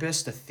a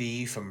rapist, a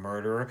thief, a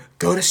murderer,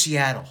 go to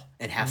Seattle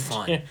and have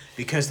fun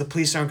because the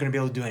police aren't going to be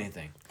able to do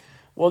anything.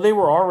 Well, they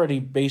were already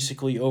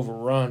basically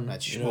overrun.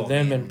 That's true.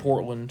 In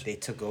Portland. They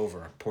took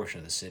over a portion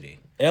of the city.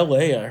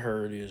 L.A., I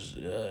heard, is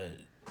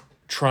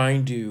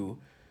trying to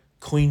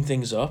clean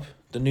things up.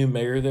 The new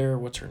mayor there,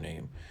 what's her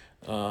name?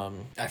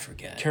 I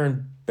forget.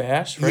 Karen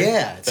Bass, right?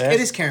 Yeah, it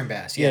is Karen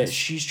Bass. Yes. Yeah,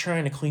 she's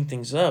trying to clean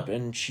things up,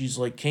 and she's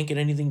like can't get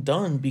anything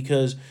done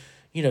because,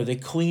 they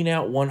clean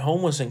out one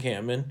homeless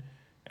encampment,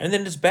 and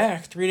then it's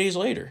back 3 days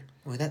later.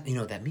 Well, that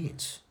what that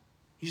means.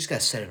 You just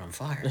gotta set it on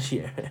fire.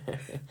 Yeah,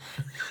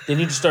 they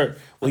need to start.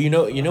 Well, you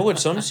know what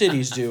some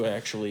cities do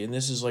actually, and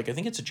this is like I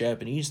think it's a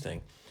Japanese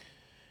thing.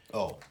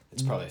 Oh,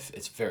 it's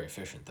very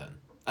efficient then.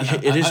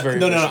 It is very.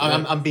 No, efficient,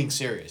 right? I'm being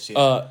serious.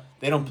 Yeah.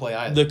 They don't play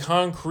either. The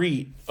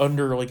concrete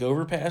under like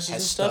overpasses and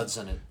stuff. Studs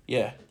in it.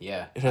 Yeah.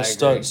 Yeah. It has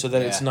studs so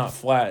that it's not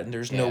flat and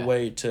there's no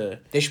way to.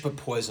 They should put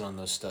poison on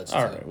those studs.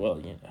 All right. Well,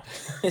 then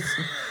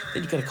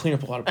you got to clean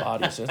up a lot of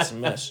bodies. That's a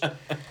mess. That's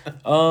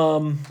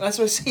what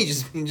I say.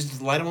 You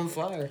just light them on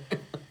fire.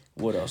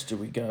 What else do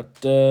we got?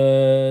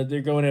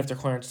 They're going after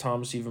Clarence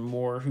Thomas even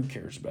more. Who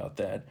cares about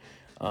that?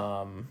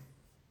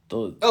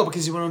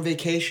 Because he went on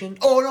vacation?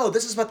 Oh, no,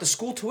 this is about the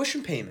school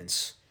tuition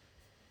payments.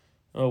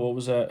 Oh, what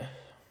was that?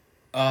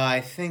 I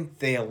think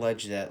they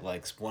allege that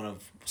like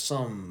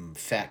some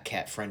fat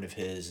cat friend of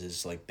his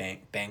is like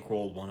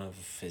bankrolled one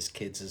of his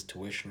kids'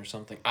 tuition or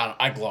something.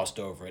 I glossed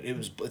over it.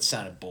 It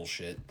sounded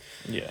bullshit.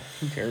 Yeah,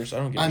 who cares? I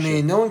don't give a shit. I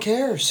mean, no one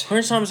cares.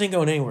 Clarence Thomas ain't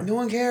going anywhere. No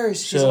one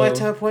cares. He's a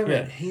lifetime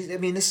appointment. Yeah.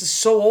 This is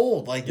so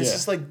old. Like this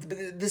is like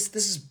this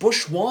is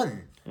Bush 1.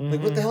 Mm-hmm.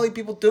 Like what the hell are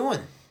people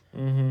doing?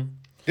 Mm-hmm.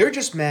 They're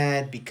just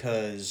mad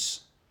because.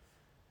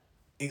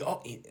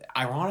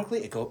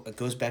 Ironically, it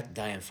goes back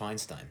to Dianne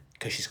Feinstein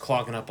because she's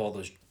clogging up all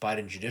those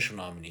Biden judicial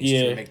nominees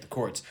to make the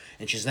courts,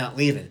 and she's not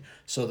leaving.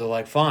 So they're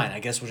like, fine, I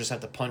guess we'll just have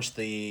to punch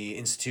the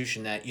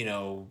institution that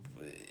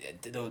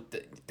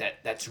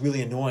that's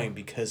really annoying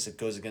because it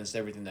goes against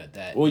everything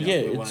that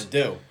we want to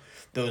do.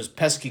 Those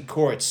pesky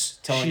courts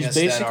telling us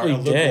that our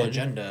liberal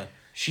agenda.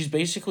 She's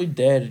basically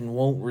dead and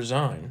won't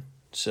resign.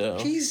 So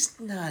she's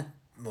not.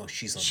 Well,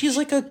 she's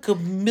like a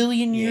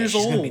million years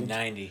old. She's gonna be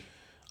 90.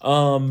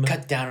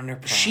 Cut down on her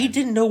prime. She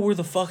didn't know where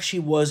the fuck she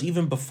was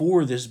even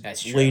before this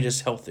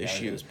latest health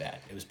issue. It was bad.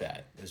 It was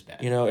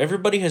bad.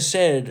 Everybody has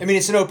said. I mean,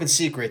 it's an open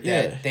secret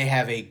that they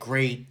have a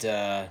great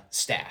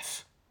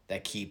staff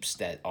that keeps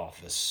that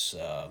office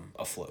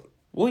afloat.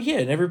 Well, yeah,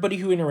 and everybody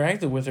who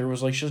interacted with her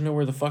was like, she doesn't know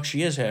where the fuck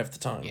she is half the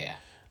time. Yeah.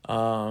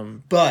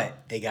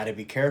 But they got to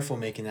be careful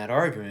making that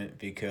argument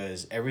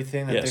because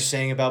everything that they're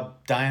saying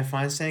about Dianne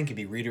Feinstein can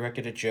be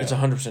redirected at Joe. It's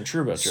 100%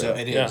 true about Joe. So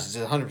it is.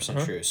 It's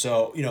 100% true.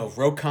 So,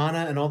 Ro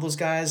Khanna and all those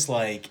guys,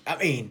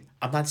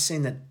 I'm not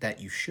saying that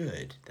they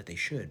should,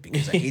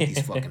 because I hate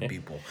these fucking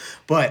people.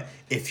 But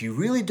if you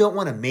really don't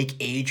want to make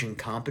age and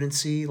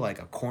competency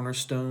like a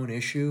cornerstone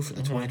issue for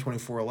the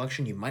 2024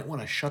 election, you might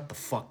want to shut the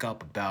fuck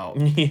up about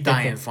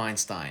Dianne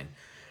Feinstein.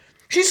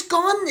 She's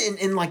gone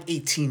in like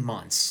 18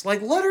 months.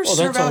 Like, let her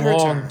serve out her term.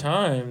 That's a long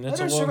time.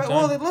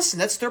 Well,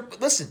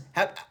 listen,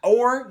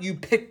 or you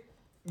pick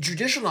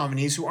judicial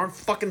nominees who aren't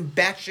fucking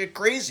batshit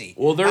crazy.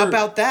 Well, how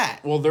about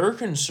that? Well, they're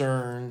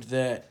concerned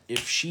that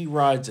if she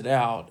rides it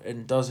out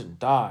and doesn't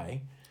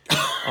die,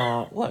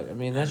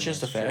 that's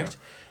just a fact,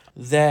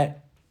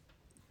 that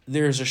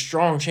there's a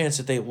strong chance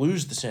that they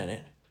lose the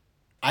Senate.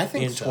 I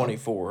think in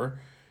 24,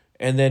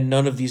 and then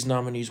none of these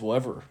nominees will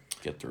ever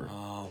get through.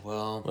 Oh,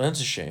 well,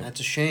 that's a shame. That's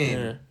a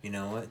shame.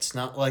 Yeah. It's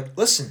not like,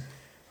 listen,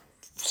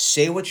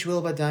 say what you will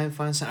about Dianne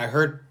Feinstein. I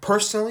heard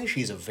personally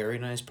she's a very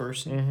nice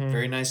person,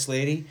 very nice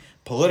lady.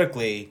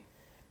 Politically,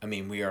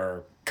 we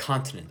are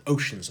continent,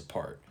 oceans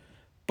apart.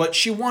 But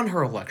she won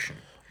her election.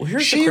 Well,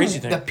 here's the crazy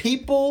thing. The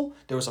people,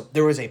 there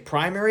was a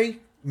primary.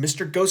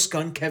 Mr. Ghost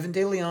Gun, Kevin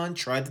De Leon,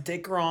 tried to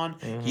take her on.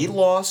 Mm-hmm. He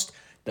lost.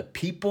 The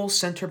people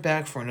sent her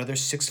back for another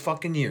 6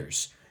 fucking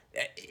years.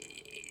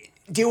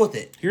 Deal with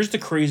it. Here's the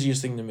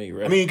craziest thing to me,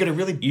 right? I mean, you're gonna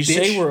really. You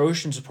say we're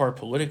oceans apart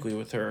politically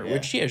with her,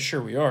 which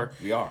sure we are.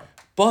 We are.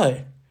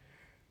 But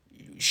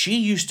she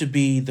used to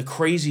be the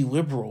crazy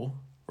liberal,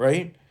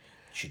 right?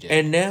 She did.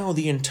 And now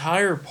the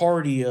entire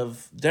party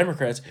of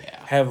Democrats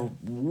have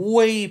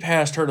way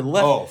past her to the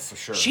left. Oh, for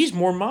sure. She's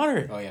more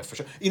moderate. Oh yeah, for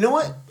sure. You know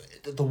what?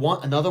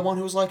 Another one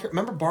who was like her.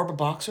 Remember Barbara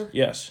Boxer?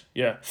 Yes,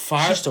 yeah.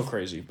 She's still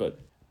crazy, but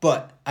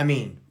I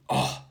mean,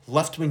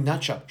 left-wing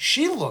nutjob.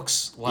 She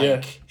looks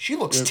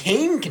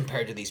tame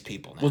compared to these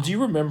people now. Well, do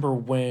you remember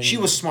when she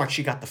was smart?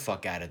 She got the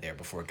fuck out of there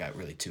before it got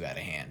really too out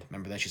of hand.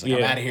 Remember that? She's like,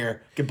 I'm out of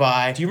here.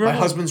 Goodbye. Do you remember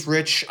my husband's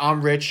rich?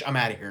 I'm rich. I'm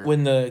out of here.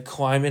 When the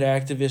climate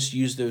activists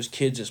used those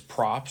kids as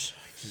props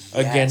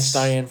against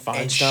Dianne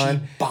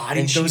Feinstein,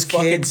 and she those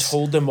fucking kids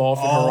told them off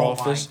in her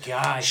office. Oh my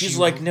gosh! She's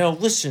like, "Now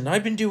listen,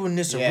 I've been doing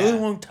this a really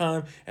long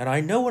time, and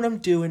I know what I'm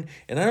doing,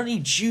 and I don't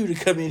need you to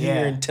come in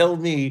here and tell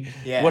me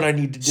what I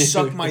need to do.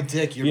 Suck my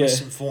dick, you're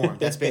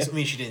misinformed." That's basically. I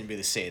mean, she didn't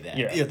really say that.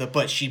 Yeah.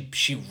 But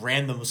she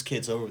ran those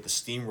kids over with a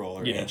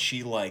steamroller, and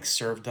she like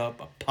served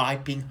up a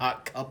piping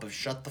hot cup of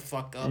shut the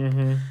fuck up.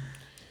 Mm-hmm.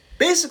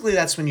 Basically,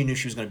 that's when you knew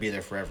she was going to be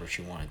there forever if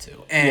she wanted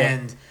to,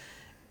 and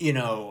you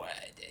know.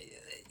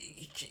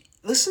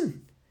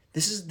 Listen,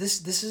 this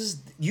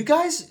is you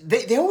guys.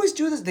 They always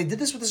do this. They did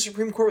this with the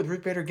Supreme Court with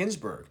Ruth Bader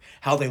Ginsburg.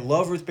 How they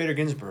love Ruth Bader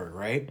Ginsburg,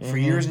 right? For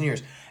years and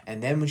years,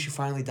 and then when she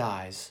finally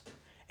dies,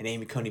 and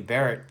Amy Coney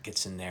Barrett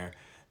gets in there,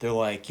 they're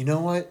like, you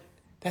know what?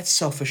 That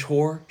selfish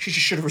whore. She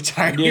just should have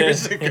retired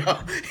years ago.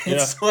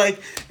 It's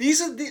like these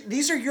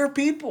are your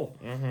people.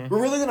 Mm-hmm.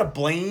 We're really gonna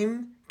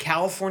blame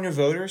California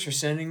voters for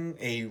sending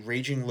a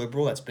raging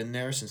liberal that's been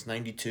there since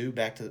 '92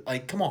 back to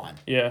come on.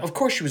 Yeah. Of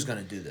course she was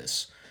gonna do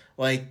this.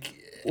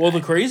 Well,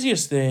 the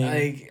craziest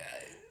thing,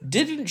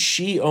 didn't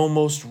she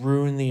almost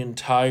ruin the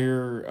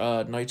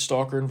entire Night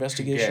Stalker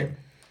investigation?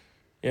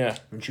 Yeah.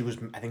 When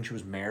I think she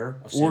was mayor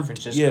of San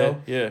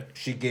Francisco. Yeah.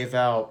 She gave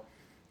out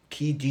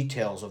key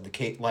details of the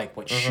case, like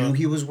what shoe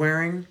he was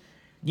wearing.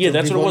 Yeah,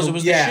 that's what it was. It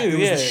was the shoe. It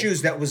was the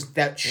shoes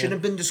that shouldn't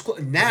have been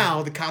disclosed.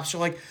 Now the cops are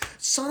like,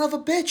 son of a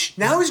bitch.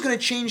 Now he's going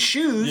to change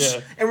shoes,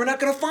 and we're not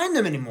going to find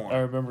them anymore. I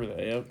remember that,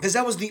 yeah. Because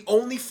that was the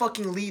only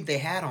fucking lead they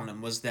had on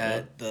him was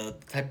that the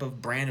type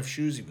of brand of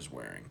shoes he was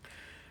wearing.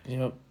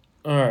 Yep.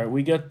 All right,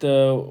 we got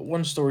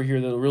one story here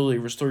that will really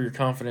restore your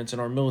confidence in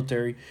our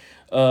military.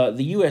 The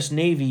U.S.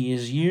 Navy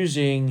is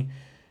using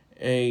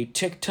a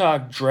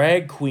TikTok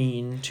drag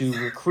queen to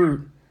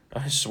recruit,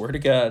 I swear to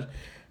God,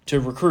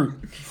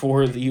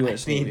 for the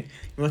U.S. Navy.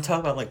 You want to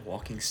talk about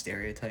walking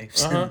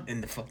stereotypes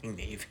in the fucking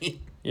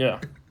Navy? Yeah.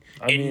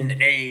 In the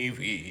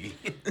Navy.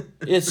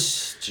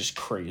 It's just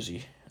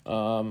crazy.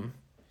 Who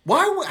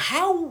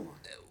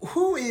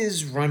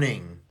is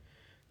running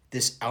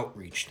this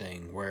outreach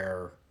thing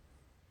where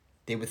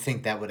they would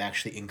think that would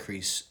actually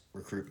increase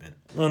recruitment?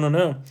 I don't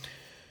know.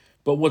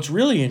 But what's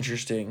really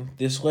interesting,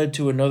 this led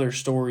to another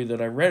story that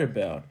I read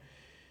about.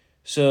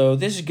 So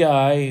this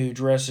guy who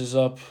dresses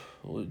up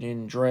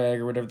in drag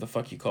or whatever the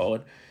fuck you call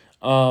it,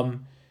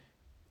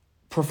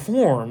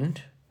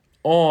 performed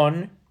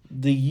on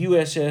the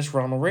USS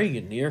Ronald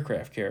Reagan, the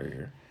aircraft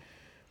carrier,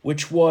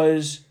 which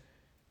was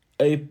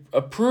a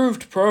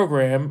approved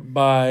program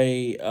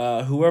by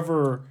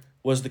whoever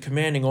was the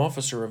commanding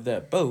officer of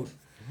that boat.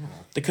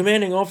 The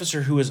commanding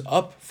officer who is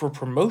up for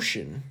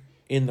promotion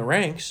in the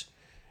ranks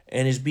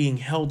and is being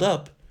held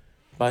up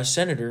by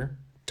Senator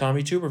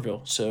Tommy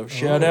Tuberville. So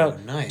shout out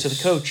to the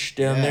coach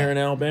down there in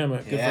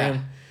Alabama. Good for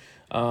him.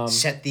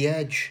 Set the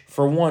edge.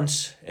 For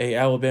once, a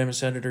Alabama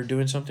senator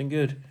doing something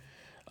good.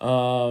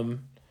 I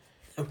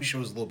wish it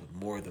was a little bit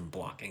more than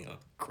blocking a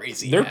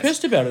crazy. They're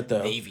pissed about it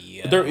though.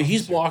 Navy.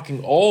 He's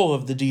blocking all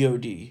of the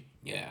DOD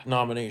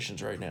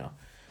nominations right now.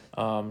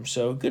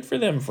 So good for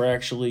them for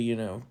actually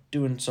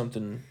doing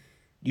something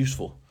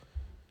useful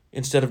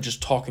instead of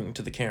just talking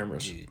to the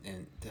cameras. Dude,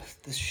 and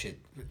this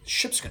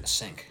ship's gonna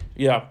sink.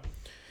 Yeah.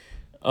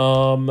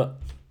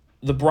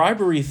 The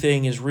bribery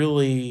thing is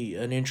really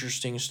an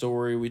interesting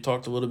story. We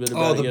talked a little bit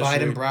about it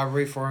yesterday. Biden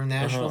bribery foreign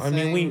national thing.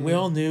 I mean, we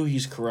all knew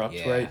he's corrupt,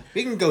 right?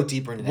 We can go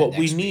deeper into that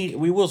next week.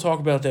 We will talk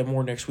about that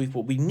more next week.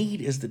 What we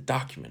need is the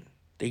document.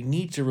 They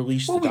need to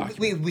release the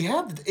document. We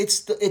have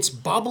it's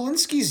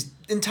Bobulinski's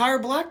entire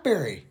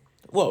BlackBerry.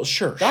 Well,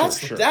 sure. That's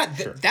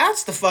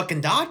the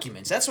fucking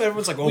documents. That's what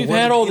everyone's like. Oh, we've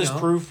had all this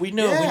proof. We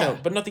know,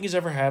 but nothing has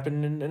ever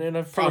happened, and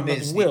I feel like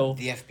nothing will.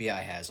 The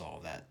FBI has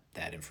all that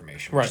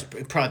information. Right.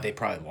 They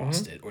probably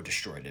lost it or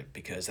destroyed it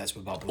because that's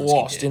what Bob Belinsky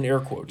lost did. in air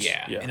quotes.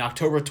 Yeah. In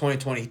October of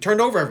 2020, he turned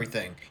over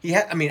everything. He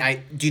had. I mean,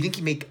 do you think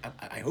he make?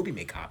 I hope he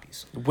made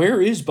copies.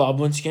 Where is Bob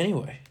Belinsky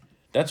anyway?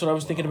 That's what I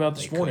was thinking about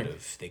this morning.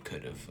 They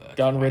could have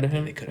gotten rid of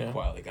him. They could have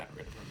quietly gotten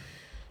rid of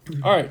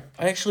him. All right,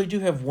 I actually do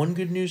have one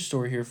good news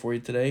story here for you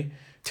today.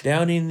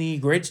 Down in the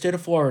great state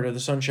of Florida, the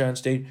Sunshine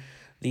State,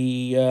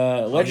 The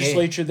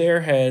legislature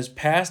there has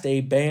passed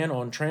a ban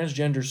on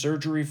transgender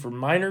surgery for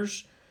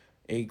minors.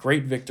 A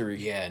great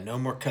victory. Yeah, no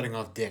more cutting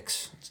off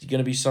dicks. It's going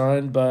to be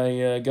signed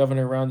by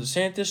Governor Ron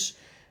DeSantis,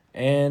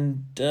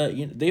 and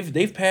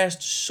they've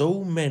passed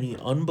so many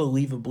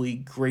unbelievably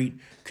great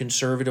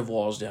conservative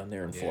laws down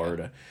there in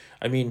Florida.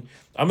 I mean,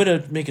 I'm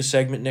going to make a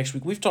segment next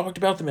week. We've talked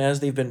about them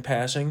as they've been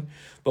passing,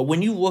 but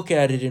when you look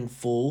at it in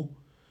full,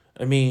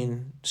 I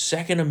mean,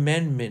 Second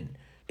Amendment.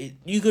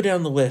 You go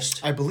down the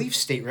list. I believe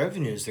state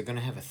revenues, they're going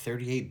to have a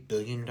 $38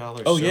 billion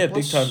surplus. Oh, yeah,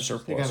 big-time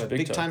surplus. They're going to have a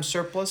big-time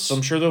surplus. So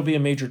I'm sure there'll be a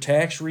major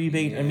tax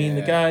rebate. I mean,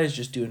 the guy is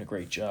just doing a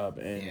great job.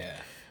 And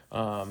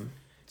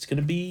it's going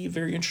to be a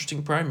very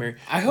interesting primary.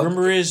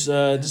 Rumor is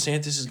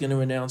DeSantis is going to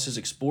announce his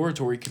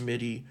exploratory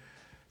committee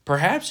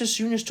perhaps as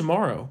soon as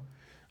tomorrow.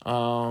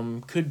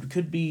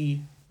 Could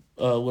be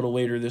a little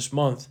later this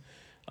month.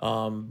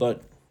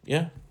 But,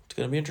 yeah, it's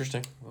going to be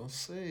interesting. We'll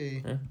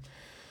see. Yeah.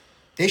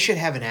 They should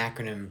have an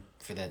acronym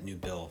for that new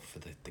bill, for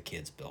the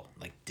kids' bill,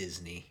 like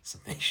Disney,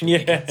 something.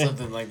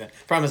 Something like that.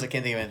 Problem is, I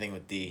can't think of anything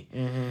with D.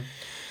 Mm-hmm.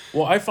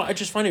 Well, I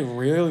just find it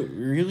really,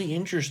 really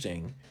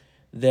interesting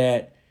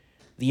that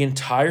the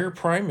entire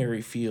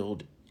primary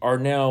field are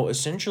now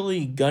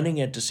essentially gunning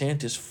at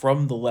DeSantis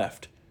from the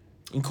left,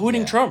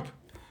 including Trump.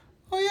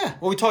 Oh, yeah.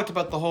 Well, we talked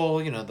about the whole,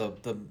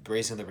 the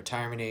raising the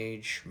retirement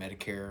age,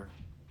 Medicare.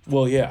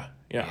 Well, yeah.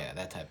 Yeah,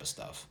 that type of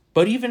stuff.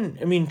 But even,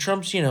 I mean,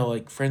 Trump's,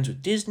 like, friends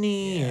with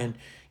Disney, and,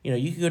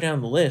 you can go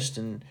down the list,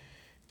 and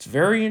it's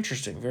very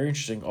interesting, very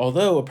interesting.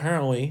 Although,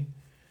 apparently,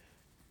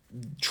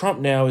 Trump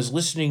now is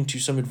listening to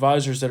some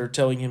advisors that are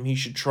telling him he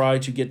should try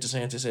to get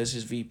DeSantis as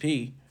his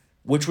VP,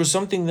 which was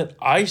something that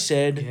I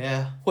said,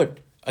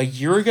 a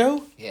year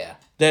ago? Yeah.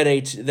 That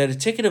a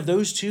ticket of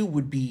those two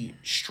would be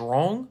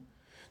strong.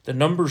 The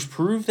numbers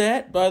prove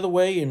that, by the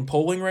way, in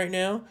polling right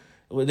now.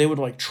 They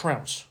would,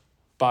 trounce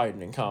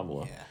Biden and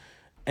Kamala. Yeah.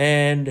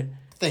 And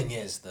thing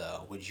is,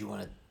 though, would you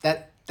want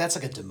to... That's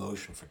like a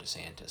demotion for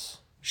DeSantis.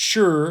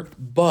 Sure,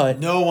 but...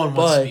 No one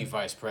wants to be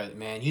vice president,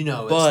 man. It's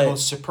the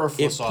most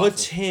superfluous office. It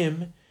puts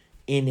him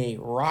in a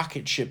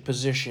rocket ship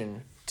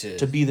position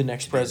to be the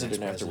next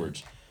president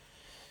afterwards.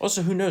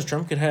 Also, who knows?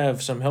 Trump could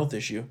have some health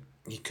issue.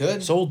 He could.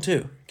 It's old,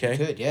 too. Okay?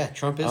 He could, yeah.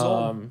 Trump is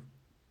old.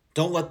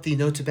 Don't let the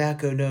no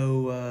tobacco,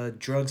 no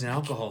drugs and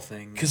alcohol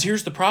thing... Because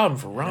here's the problem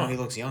for Ron. I know he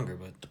looks younger,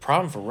 but... The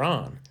problem for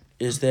Ron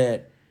is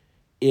that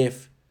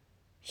if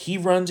he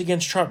runs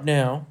against Trump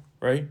now,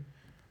 right,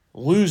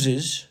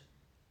 loses...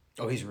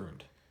 Oh, he's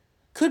ruined.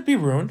 Could be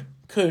ruined.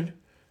 Could.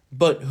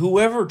 But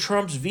whoever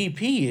Trump's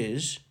VP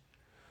is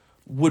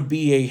would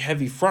be a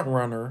heavy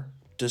frontrunner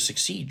to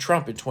succeed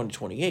Trump in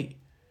 2028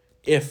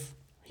 if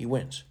he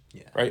wins.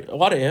 Yeah. Right? A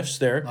lot of ifs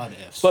there. A lot of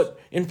ifs. But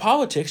in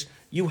politics,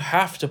 you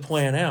have to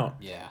plan out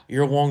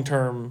your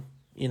long-term,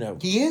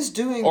 He is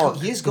doing... arc.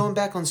 He is going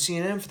back on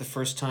CNN for the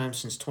first time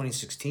since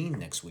 2016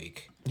 next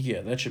week.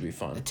 Yeah, that should be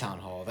fun. The town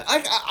hall.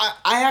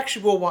 I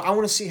actually will... I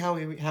want to see how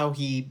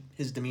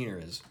his demeanor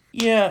is.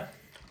 Yeah.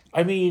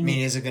 I mean,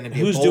 is it going to be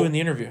who's doing the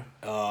interview?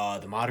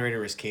 The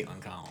moderator is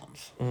Caitlin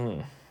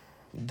Collins.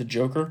 The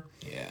Joker?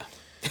 Yeah.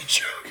 The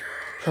Joker.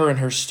 Her and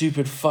her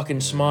stupid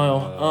fucking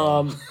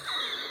smile.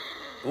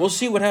 We'll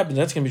see what happens.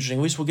 That's going to be interesting.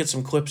 At least we'll get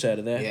some clips out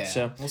of that. Yeah,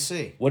 so, we'll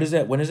see. What is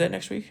that? When is that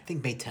next week? I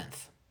think May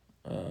 10th.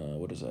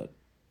 What is that?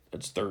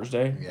 It's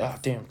Thursday? Yeah. Ah,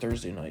 damn,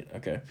 Thursday night.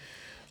 Okay.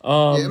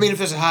 If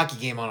there's a hockey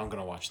game on, I'm going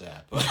to watch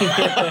that.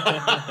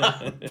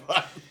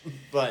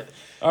 But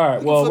all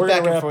right, well, we're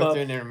going to wrap up.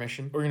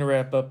 Intermission. We're going to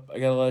wrap up. I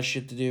got a lot of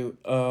shit to do.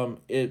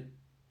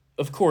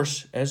 Of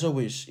course, as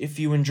always, if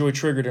you enjoy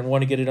Triggered and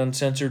want to get it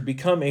uncensored,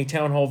 become a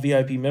Town Hall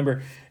VIP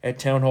member at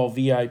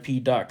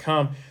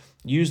townhallvip.com.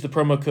 Use the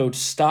promo code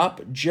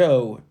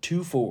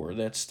STOPJOE24.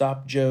 That's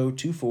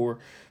STOPJOE24 for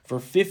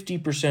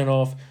 50%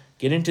 off.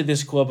 Get into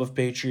this club of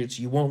patriots.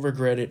 You won't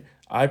regret it.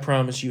 I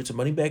promise you, it's a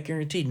money-back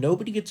guarantee.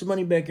 Nobody gets a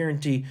money-back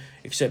guarantee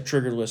except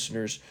Triggered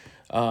listeners.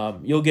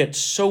 You'll get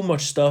so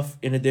much stuff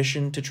in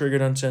addition to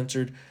Triggered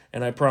Uncensored,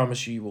 and I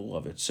promise you will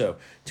love it. So,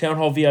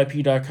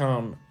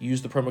 townhallvip.com.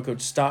 Use the promo code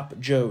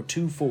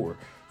STOPJOE24 for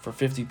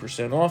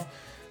 50% off.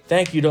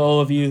 Thank you to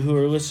all of you who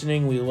are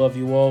listening. We love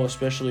you all,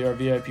 especially our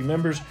VIP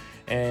members.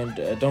 And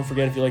don't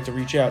forget, if you'd like to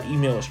reach out,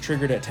 email us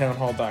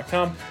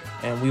triggered@townhall.com.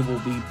 And we will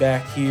be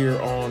back here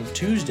on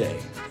Tuesday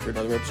for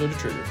another episode of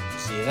Triggered.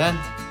 See you then.